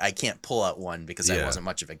 game. I can't pull out one because I wasn't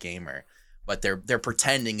much of a gamer. But they're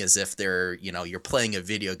pretending as if they're, you're playing a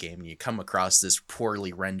video game and you come across this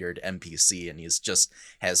poorly rendered NPC and he's just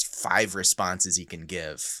has 5 responses he can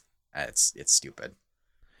give. It's stupid.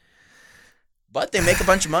 But they make a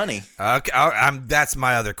bunch of money. Okay, that's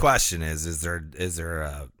my other question is there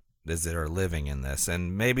a living in this?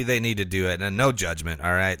 And maybe they need to do it. And no judgment.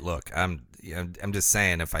 All right, look, I'm just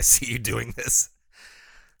saying if I see you doing this,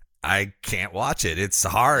 I can't watch it. It's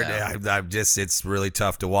hard. Yeah. It's really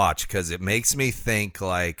tough to watch because it makes me think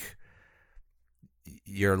like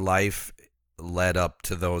your life led up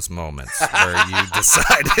to those moments where you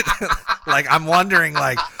decided like, I'm wondering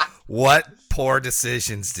like what poor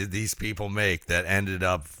decisions did these people make that ended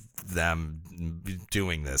up them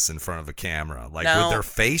doing this in front of a camera, like with their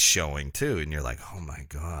face showing too. And you're like, oh my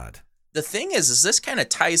God. The thing is this kind of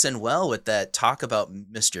ties in well with that talk about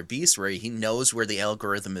Mr. Beast where he knows where the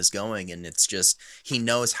algorithm is going and it's just he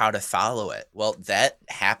knows how to follow it. Well, that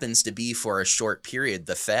happens to be for a short period,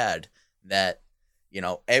 the fad that,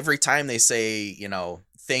 every time they say,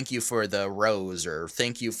 thank you for the rose or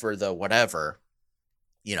thank you for the whatever,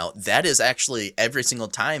 that is actually every single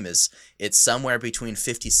time it's somewhere between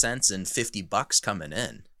 50 cents and $50 coming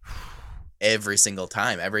in. Every single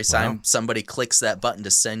time. Every time somebody clicks that button to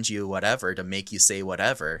send you whatever, to make you say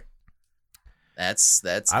whatever. That's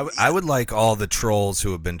I would like all the trolls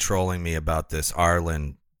who have been trolling me about this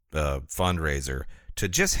Arlen fundraiser, to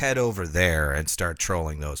just head over there and start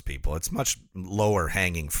trolling those people. It's much lower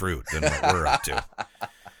hanging fruit than what we're up to.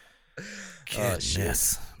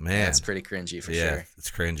 Goodness, man. That's pretty cringy for sure.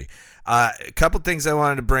 It's cringy. A couple things I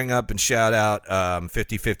wanted to bring up and shout out.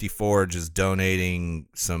 50/50 Forge is donating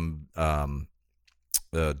some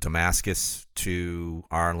Damascus to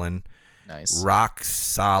Arlen. Nice. Rock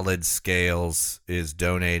Solid Scales is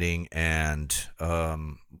donating, and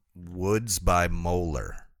Woods by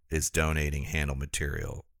Moeller is donating handle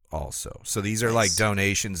material also. So these are like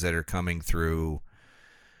donations that are coming through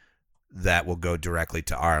that will go directly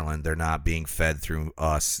to Arlen. They're not being fed through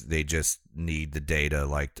us. They just need the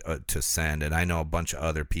data to send. And I know a bunch of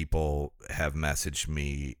other people have messaged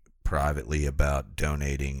me privately about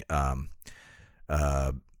donating.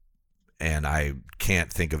 And I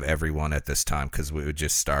can't think of everyone at this time because we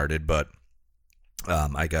just started, but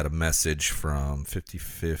I got a message from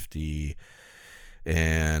 50/50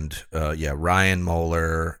 and Ryan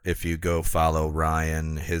Moeller. If you go follow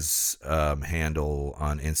Ryan, his handle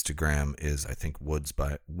on Instagram is, I think,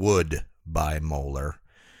 Wood by Moeller.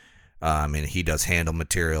 And he does handle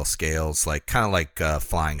material scales, kind of like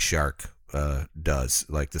Flying Shark does,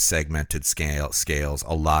 like the segmented scales.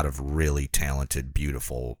 A lot of really talented,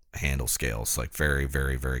 beautiful handle scales, like very,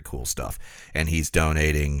 very, very cool stuff. And he's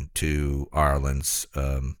donating to Arlen's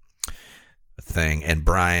thing. And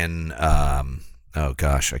Brian, oh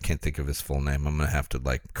gosh, I can't think of his full name. I'm gonna have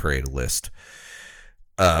to create a list.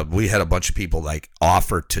 We had a bunch of people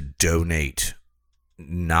offer to donate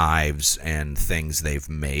knives and things they've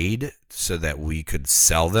made so that we could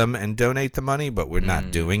sell them and donate the money, but we're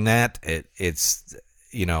not doing that. It's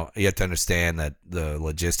you have to understand that the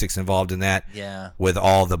logistics involved in that. Yeah. With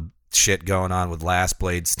all the shit going on with Last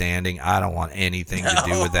Blade Standing, I don't want anything to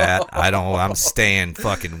do with that. I'm staying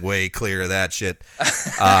fucking way clear of that shit.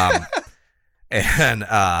 And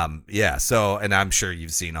I'm sure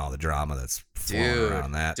you've seen all the drama that's flowing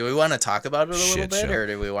around that. Do we want to talk about it a little bit, or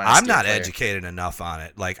do we want to I'm not educated enough on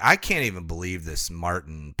it. I can't even believe this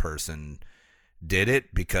Martin person did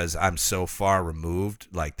it because I'm so far removed.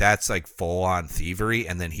 That's full on thievery.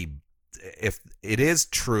 And then if it is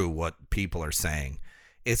true what people are saying,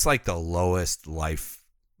 it's the lowest life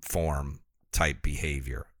form type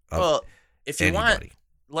behavior of if you anybody. want,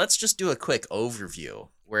 let's just do a quick overview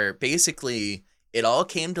where basically it all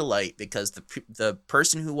came to light because the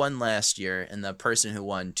person who won last year and the person who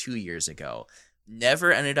won 2 years ago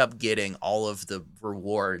never ended up getting all of the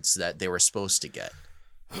rewards that they were supposed to get.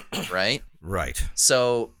 Right? Right.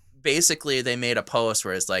 So basically they made a post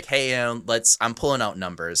where it's hey, I'm pulling out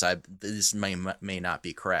numbers. This may not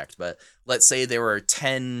be correct, but let's say there were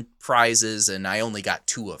 10 prizes and I only got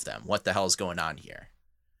 2 of them. What the hell's going on here?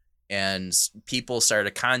 And people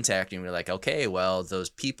started contacting me okay, well, those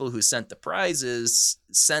people who sent the prizes,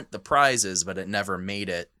 but it never made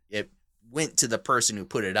it. It went to the person who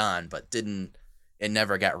put it on, but it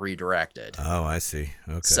never got redirected. Oh, I see.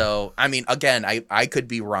 Okay. So, I mean, again, I could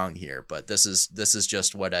be wrong here, but this is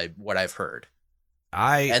just what I've heard.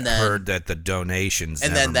 I heard that the donations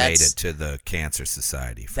never made it to the Cancer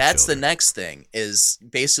Society for That's Children. The next thing is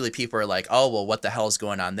basically people are oh, well, what the hell's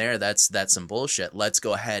going on there? That's some bullshit. Let's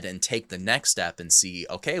go ahead and take the next step and see,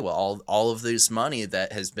 okay, well, all of this money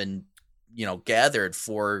that has been, gathered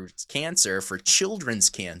for cancer, for children's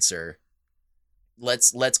cancer,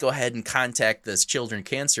 let's go ahead and contact this Children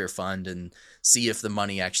Cancer Fund and see if the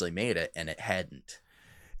money actually made it, and it hadn't.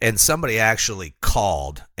 And somebody actually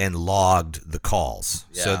called and logged the calls.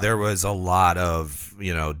 Yeah. So there was a lot of,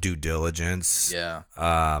 due diligence. Yeah.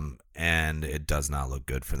 And it does not look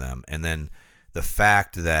good for them. And then the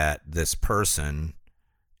fact that this person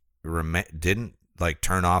didn't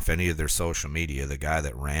turn off any of their social media, the guy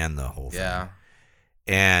that ran the whole thing. Yeah.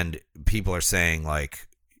 And people are saying I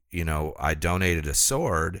donated a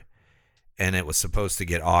sword and it was supposed to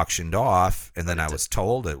get auctioned off. And then I was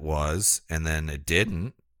told it was, and then it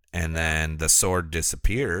didn't. And then the sword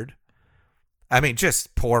disappeared. I mean,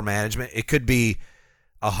 just poor management. It could be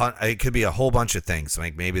a whole bunch of things.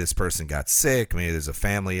 Maybe this person got sick. Maybe there's a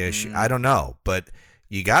family issue. I don't know. But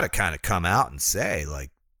you got to kind of come out and say,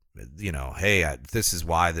 hey, this is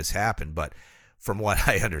why this happened. But from what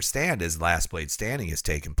I understand is Last Blade Standing has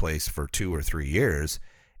taken place for 2 or 3 years,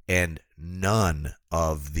 and none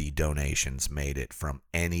of the donations made it from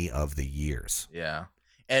any of the years. Yeah.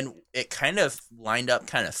 And it kind of lined up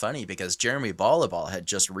kind of funny because Jeremy Ballaball had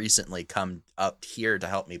just recently come up here to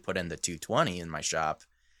help me put in the 220 in my shop.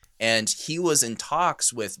 And he was in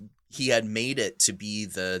talks he had made it to be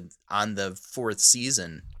on the 4th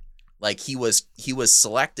season. He was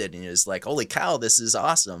selected, and he was holy cow, this is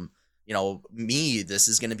awesome. This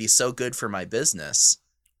is going to be so good for my business.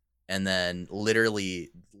 And then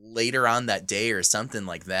literally later on that day or something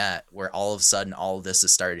like that, where all of a sudden all of this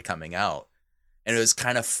has started coming out. And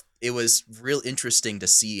it was real interesting to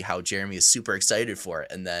see how Jeremy is super excited for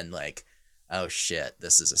it. And then like, oh shit,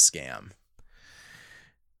 this is a scam.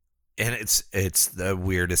 And it's the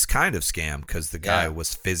weirdest kind of scam because the guy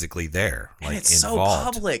was physically there, like, and it's involved.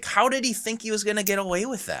 So public. How did he think he was going to get away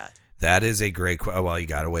with that? That is a great question. Well, he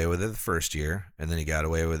got away with it the first year, and then he got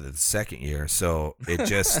away with it the second year. So it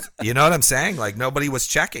just, you know what I'm saying? Like, nobody was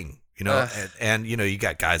checking, you know. And you know, you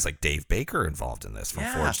got guys like Dave Baker involved in this from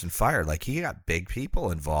Forged and Fired. Like, he got big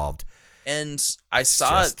people involved. And I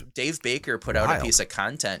saw Dave Baker put out a piece of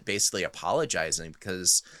content basically apologizing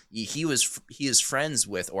because he is friends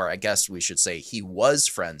with, or I guess we should say he was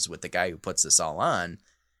friends with the guy who puts this all on.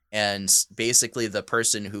 And basically the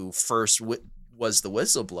person who first was the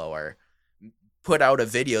whistleblower put out a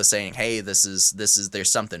video saying, hey, this is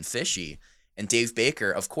there's something fishy. And Dave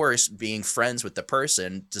Baker, of course, being friends with the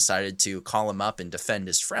person, decided to call him up and defend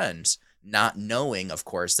his friend, not knowing, of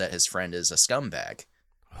course, that his friend is a scumbag.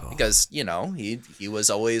 Because, you know, he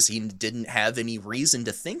didn't have any reason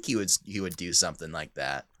to think he would do something like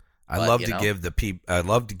that. I love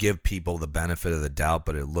to give people the benefit of the doubt,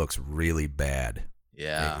 but it looks really bad.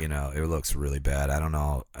 Yeah. It looks really bad. I don't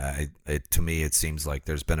know. To me, it seems like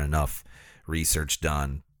there's been enough research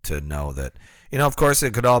done to know that, of course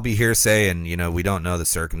it could all be hearsay and, we don't know the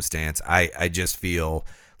circumstance. I just feel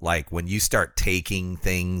like when you start taking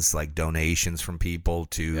things like donations from people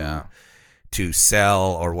to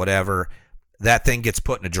sell or whatever, that thing gets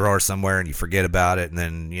put in a drawer somewhere and you forget about it. And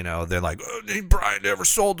then, they're like, oh, Brian never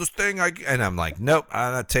sold this thing. And I'm like, nope,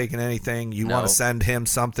 I'm not taking anything. You want to send him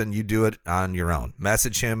something, you do it on your own.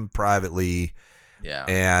 Message him privately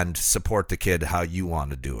and support the kid how you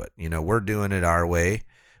want to do it. We're doing it our way,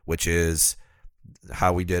 which is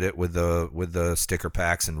how we did it with the sticker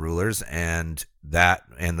packs and rulers and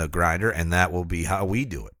the grinder. And that will be how we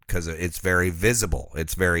do it because it's very visible.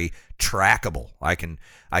 It's very trackable. I can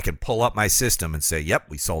pull up my system and say, yep,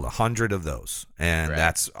 we sold 100 of those. And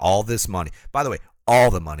that's all this money. By the way,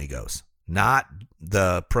 all the money goes, not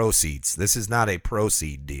the proceeds. This is not a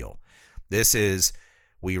proceed deal. This is,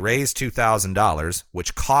 we raised $2,000,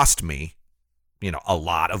 which cost me, a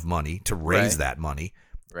lot of money to raise that money.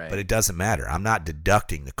 Right. But it doesn't matter. I'm not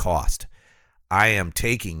deducting the cost. I am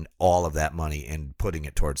taking all of that money and putting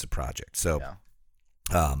it towards the project. So,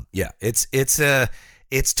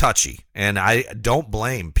 it's touchy, and I don't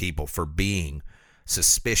blame people for being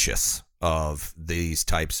suspicious of these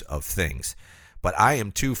types of things. But I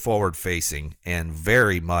am too forward-facing and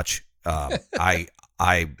very much I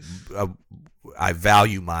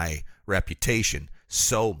value my reputation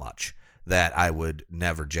so much that I would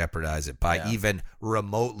never jeopardize it by even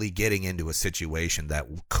remotely getting into a situation that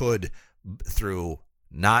could, through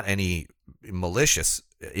not any malicious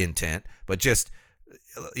intent, but just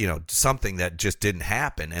something that just didn't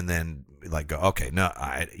happen, and then like go, okay, no,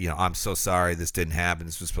 I'm so sorry this didn't happen.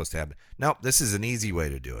 This was supposed to happen. Nope, this is an easy way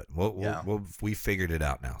to do it. We figured it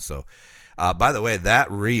out now. So, by the way,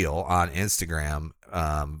 that reel on Instagram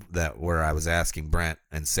that where I was asking Brent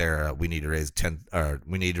and Sarah, we need to raise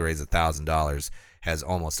 $1,000, has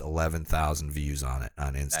almost 11,000 views on it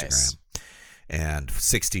on Instagram, and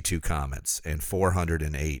 62 comments and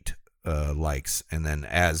 408 likes. And then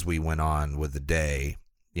as we went on with the day,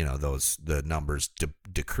 the numbers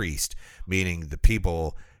decreased, meaning the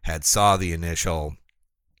people had saw the initial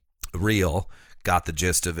reel, got the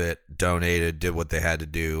gist of it, donated, did what they had to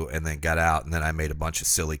do, and then got out. And then I made a bunch of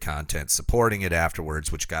silly content supporting it afterwards,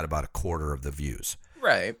 which got about a quarter of the views.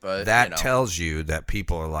 Right, but that tells you that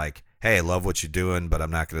people are like, hey, I love what you're doing, but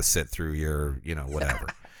I'm not going to sit through your, whatever.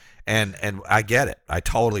 and I get it. I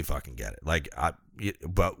totally fucking get it.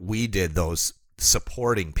 But we did those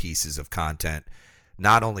supporting pieces of content,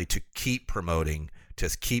 not only to keep promoting, to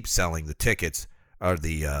keep selling the tickets or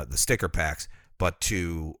the sticker packs, but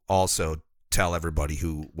to also tell everybody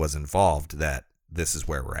who was involved that this is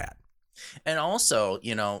where we're at. And also,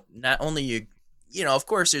 not only of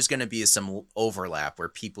course there's going to be some overlap where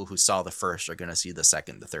people who saw the first are going to see the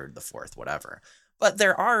second, the third, the fourth, whatever. But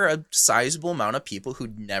there are a sizable amount of people who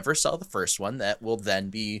never saw the first one that will then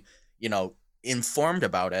be, informed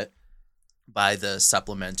about it by the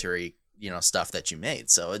supplementary, stuff that you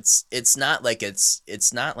made. So it's not like it's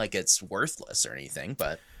worthless or anything,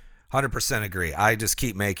 but 100% agree. I just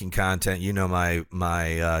keep making content.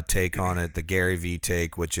 My take on it, the Gary V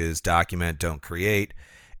take, which is document, don't create.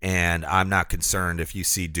 And I'm not concerned if you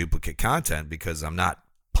see duplicate content because I'm not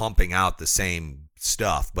pumping out the same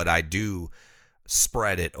stuff, but I do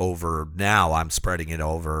spread it over. Now I'm spreading it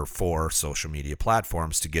over 4 social media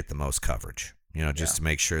platforms to get the most coverage. just to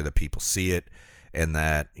make sure that people see it and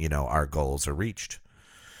that, our goals are reached.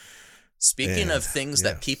 Speaking of things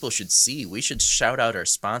that people should see, we should shout out our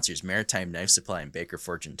sponsors, Maritime Knife Supply and Baker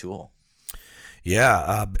Forge and Tool.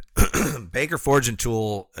 Yeah, Baker Forge and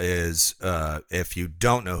Tool is, if you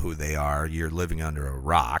don't know who they are, you're living under a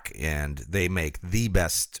rock, and they make the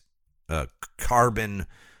best carbon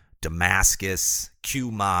Damascus,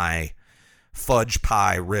 QMI, fudge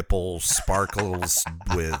pie ripples, sparkles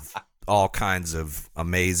with all kinds of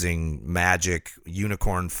amazing magic,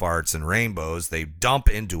 unicorn farts, and rainbows. They dump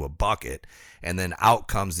into a bucket, and then out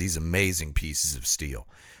comes these amazing pieces of steel.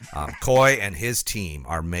 Coy and his team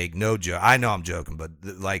are no joke. I know I'm joking, but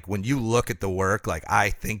like when you look at the work, like I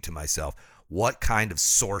think to myself, what kind of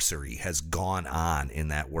sorcery has gone on in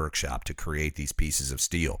that workshop to create these pieces of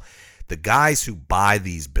steel? The guys who buy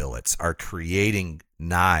these billets are creating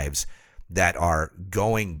knives that are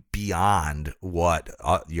going beyond what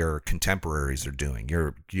your contemporaries are doing.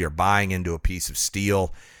 You're buying into a piece of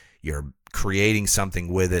steel. You're creating something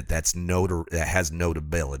with it that has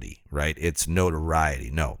notability, right? It's notoriety.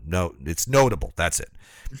 No, it's notable. That's it.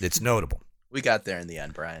 It's notable. We got there in the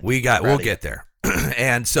end, Brian. We'll get there.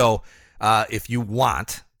 And so, if you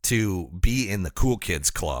want to be in the Cool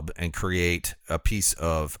Kids Club and create a piece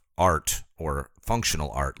of art or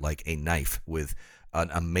functional art like a knife with an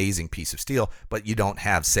amazing piece of steel, but you don't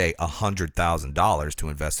have, say, $100,000 to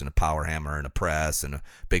invest in a power hammer and a press and a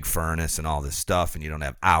big furnace and all this stuff, and you don't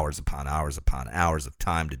have hours upon hours upon hours of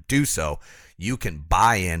time to do so, you can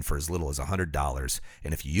buy in for as little as $100,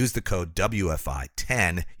 and if you use the code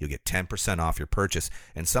WFI10, you'll get 10% off your purchase,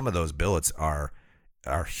 and some of those billets are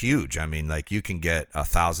huge. I mean, like you can get a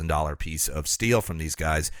 $1,000 piece of steel from these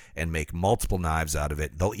guys and make multiple knives out of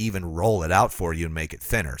it. They'll even roll it out for you and make it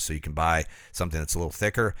thinner. So you can buy something that's a little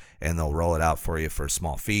thicker and they'll roll it out for you for a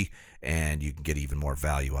small fee, and you can get even more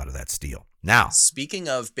value out of that steel. Now, speaking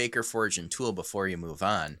of Baker Forge and Tool, before you move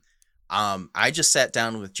on, I just sat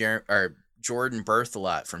down with Jordan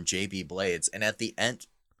Berthelot from JB Blades, and at the end,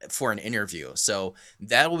 for an interview. So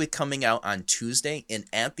that will be coming out on Tuesday, and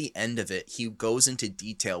at the end of it, he goes into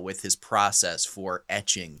detail with his process for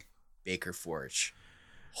etching Baker Forge.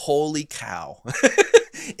 Holy cow.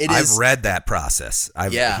 I've read that process.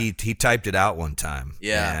 He typed it out one time.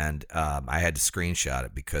 Yeah. And I had to screenshot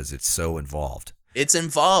it because it's so involved. It's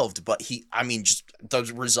involved, but just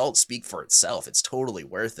the results speak for itself. It's totally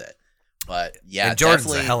worth it. But yeah, and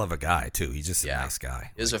Jordan's a hell of a guy too. He's just a nice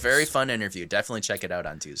guy. It was a very fun interview. Definitely check it out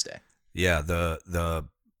on Tuesday. Yeah, the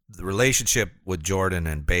relationship with Jordan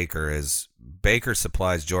and Baker is Baker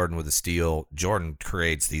supplies Jordan with the steel. Jordan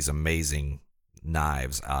creates these amazing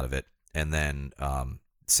knives out of it, and then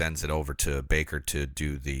sends it over to Baker to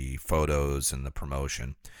do the photos and the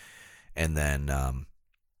promotion, and then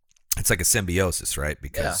it's like a symbiosis, right?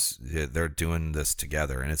 Because they're doing this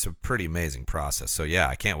together, and it's a pretty amazing process. So, yeah,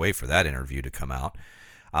 I can't wait for that interview to come out.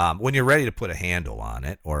 When you're ready to put a handle on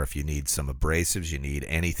it, or if you need some abrasives, you need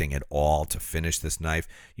anything at all to finish this knife,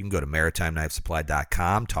 you can go to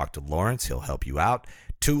MaritimeKnifeSupply.com, talk to Lawrence. He'll help you out.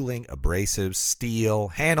 Tooling, abrasives, steel,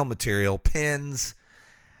 handle material, pins.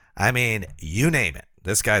 I mean, you name it.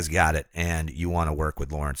 This guy's got it, and you want to work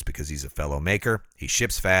with Lawrence because he's a fellow maker. He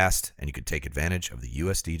ships fast, and you can take advantage of the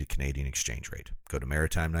USD to Canadian exchange rate. Go to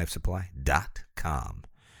MaritimeKnifeSupply.com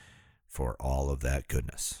for all of that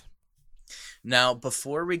goodness. Now,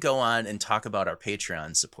 before we go on and talk about our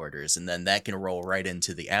Patreon supporters, and then that can roll right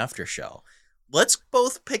into the after show, let's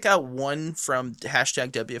both pick out one from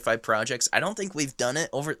hashtag WFI Projects. I don't think we've done it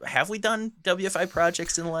have we done WFI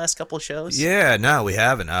Projects in the last couple of shows? Yeah, no, we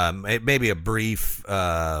haven't. Maybe a brief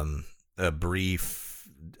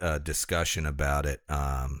discussion about it.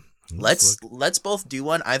 Let's both do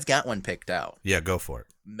one. I've got one picked out. Yeah, go for it.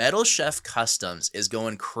 Metal Chef Customs is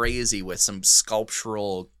going crazy with some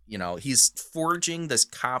sculptural, he's forging this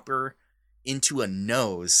copper into a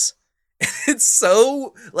nose. It's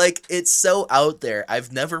so out there.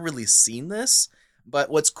 I've never really seen this,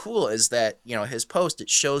 but what's cool is that, his post, it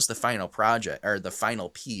shows the final project or the final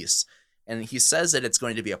piece, and he says that it's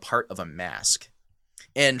going to be a part of a mask.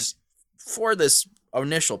 And for this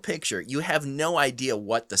initial picture, you have no idea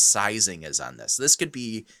what the sizing is on this. This could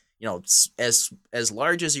be, as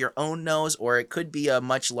large as your own nose, or it could be a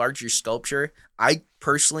much larger sculpture. I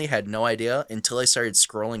personally had no idea until I started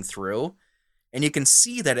scrolling through. And you can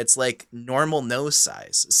see that it's like normal nose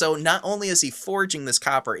size. So not only is he forging this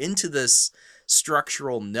copper into this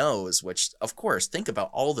structural nose, which, of course, think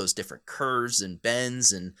about all those different curves and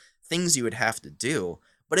bends and things you would have to do,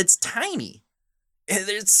 but it's tiny.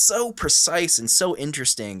 It's so precise and so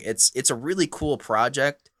interesting. It's a really cool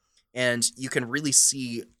project, and you can really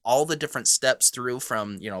see all the different steps through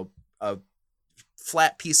from, a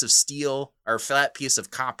flat piece of steel or flat piece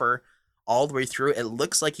of copper all the way through. It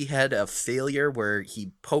looks like he had a failure where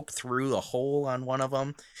he poked through a hole on one of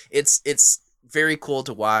them. It's very cool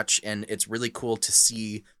to watch, and it's really cool to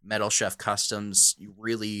see Metal Chef Customs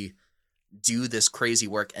really do this crazy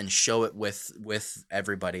work and show it with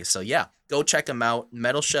everybody. So yeah, go check him out.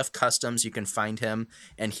 Metal Chef Customs, you can find him,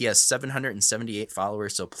 and he has 778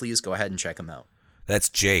 followers, so please go ahead and check him out. That's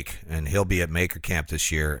Jake, and he'll be at Maker Camp this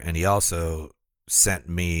year, and he also sent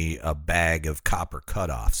me a bag of copper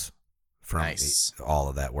cutoffs from all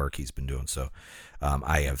of that work he's been doing. So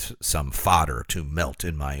I have some fodder to melt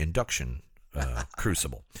in my induction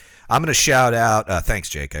crucible. I'm going to shout out, thanks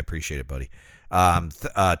Jake, I appreciate it, buddy.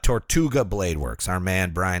 Tortuga Blade Works, our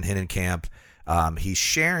man Brian Hinnenkamp. He's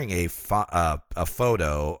sharing a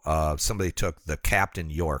photo of somebody took, the Captain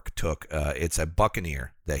York took, it's a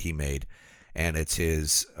Buccaneer that he made, and it's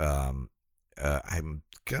his, I'm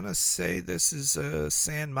going to say this is a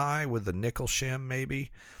San Mai with a nickel shim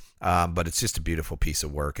maybe, but it's just a beautiful piece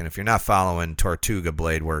of work. And if you're not following Tortuga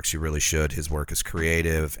Blade Works, you really should. His work is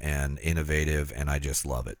creative and innovative, and I just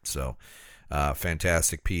love it. So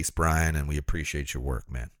fantastic piece, Brian, and we appreciate your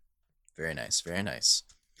work, man. Very nice, very nice.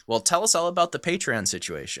 Well, tell us all about the Patreon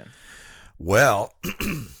situation. Well,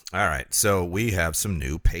 all right, so we have some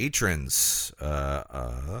new patrons. I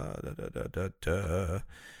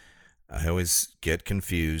always get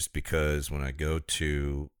confused because when I go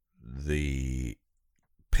to the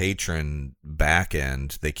patron back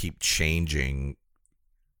end, they keep changing.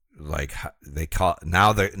 Like they call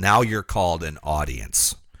now you're called an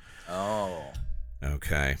audience. Oh.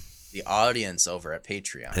 Okay. The audience over at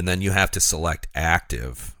Patreon. And then you have to select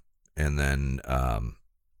active, and then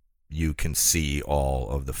you can see all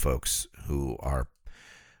of the folks who are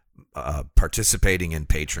participating in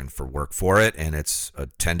Patreon for work for it, and it's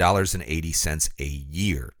 $10.80 a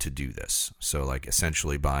year to do this. So like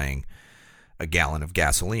essentially buying a gallon of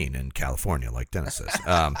gasoline in California, like Dennis says.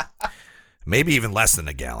 Maybe even less than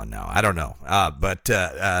a gallon now. I don't know. But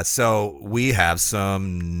so we have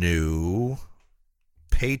some new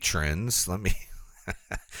patrons. We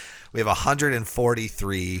have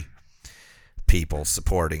 143 people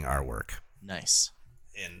supporting our work. Nice.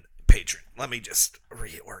 In Patreon. Let me just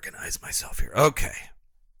reorganize myself here. Okay.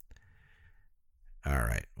 All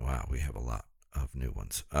right. Wow, we have a lot of new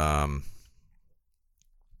ones.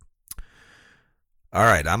 All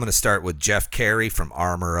right, I'm going to start with Jeff Carey from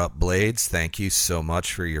Armor Up Blades. Thank you so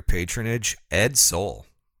much for your patronage. Ed Soul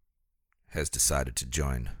has decided to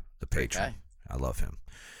join the Patreon. Okay. I love him.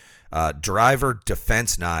 Driver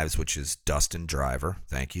Defense Knives, which is Dustin Driver.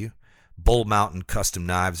 Thank you. Bull Mountain Custom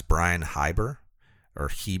Knives, Brian Heber.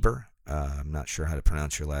 I'm not sure how to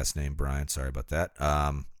pronounce your last name, Brian. Sorry about that.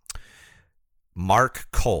 Mark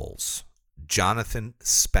Coles, Jonathan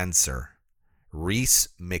Spencer, Reese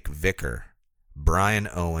McVicker, Brian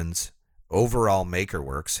Owens. Overall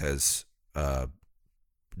Makerworks has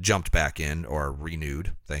jumped back in or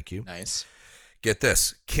renewed. Thank you. Nice. Get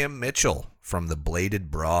this. Kim Mitchell from the Bladed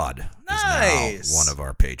Broad Nice. is now one of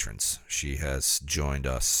our patrons. She has joined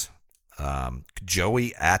us.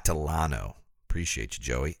 Joey Atalano. Appreciate you,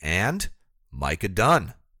 Joey. And Micah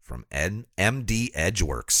Dunn from MD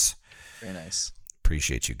Edgeworks. Very nice.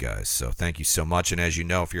 Appreciate you guys. So thank you so much. And as you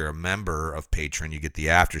know, if you're a member of Patreon, you get the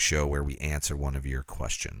after show where we answer one of your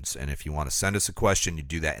questions. And if you want to send us a question, you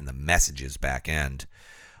do that in the messages back end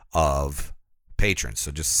of Patreon.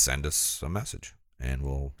 So just send us a message and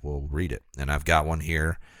we'll read it. And I've got one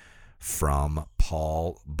here from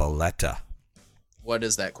Paul Balletta. What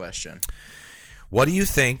is that question? What do you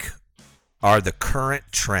think are the current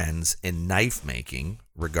trends in knife making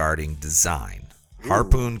regarding design?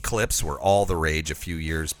 Harpoon clips were all the rage a few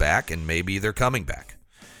years back, and maybe they're coming back.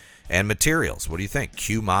 And materials, what do you think?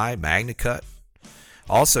 QMI, MagnaCut?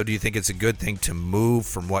 Also, do you think it's a good thing to move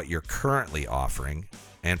from what you're currently offering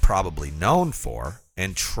and probably known for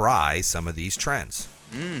and try some of these trends?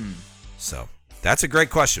 So that's a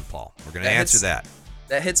great question, Paul. We're going to answer that.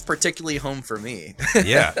 That hits particularly home for me.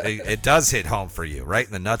 Yeah, it does hit home for you, right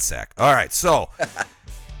in the nutsack. All right, so,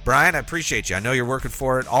 Brian, I appreciate you. I know you're working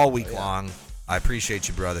for it all week long. I appreciate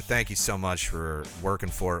you, brother. Thank you so much for working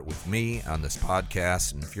for it with me on this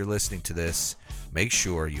podcast. And if you're listening to this, make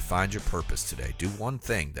sure you find your purpose today. Do one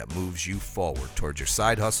thing that moves you forward towards your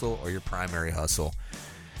side hustle or your primary hustle.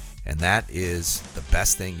 And that is the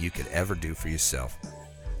best thing you could ever do for yourself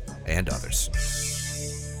and others.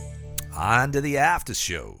 On to the after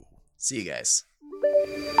show. See you guys.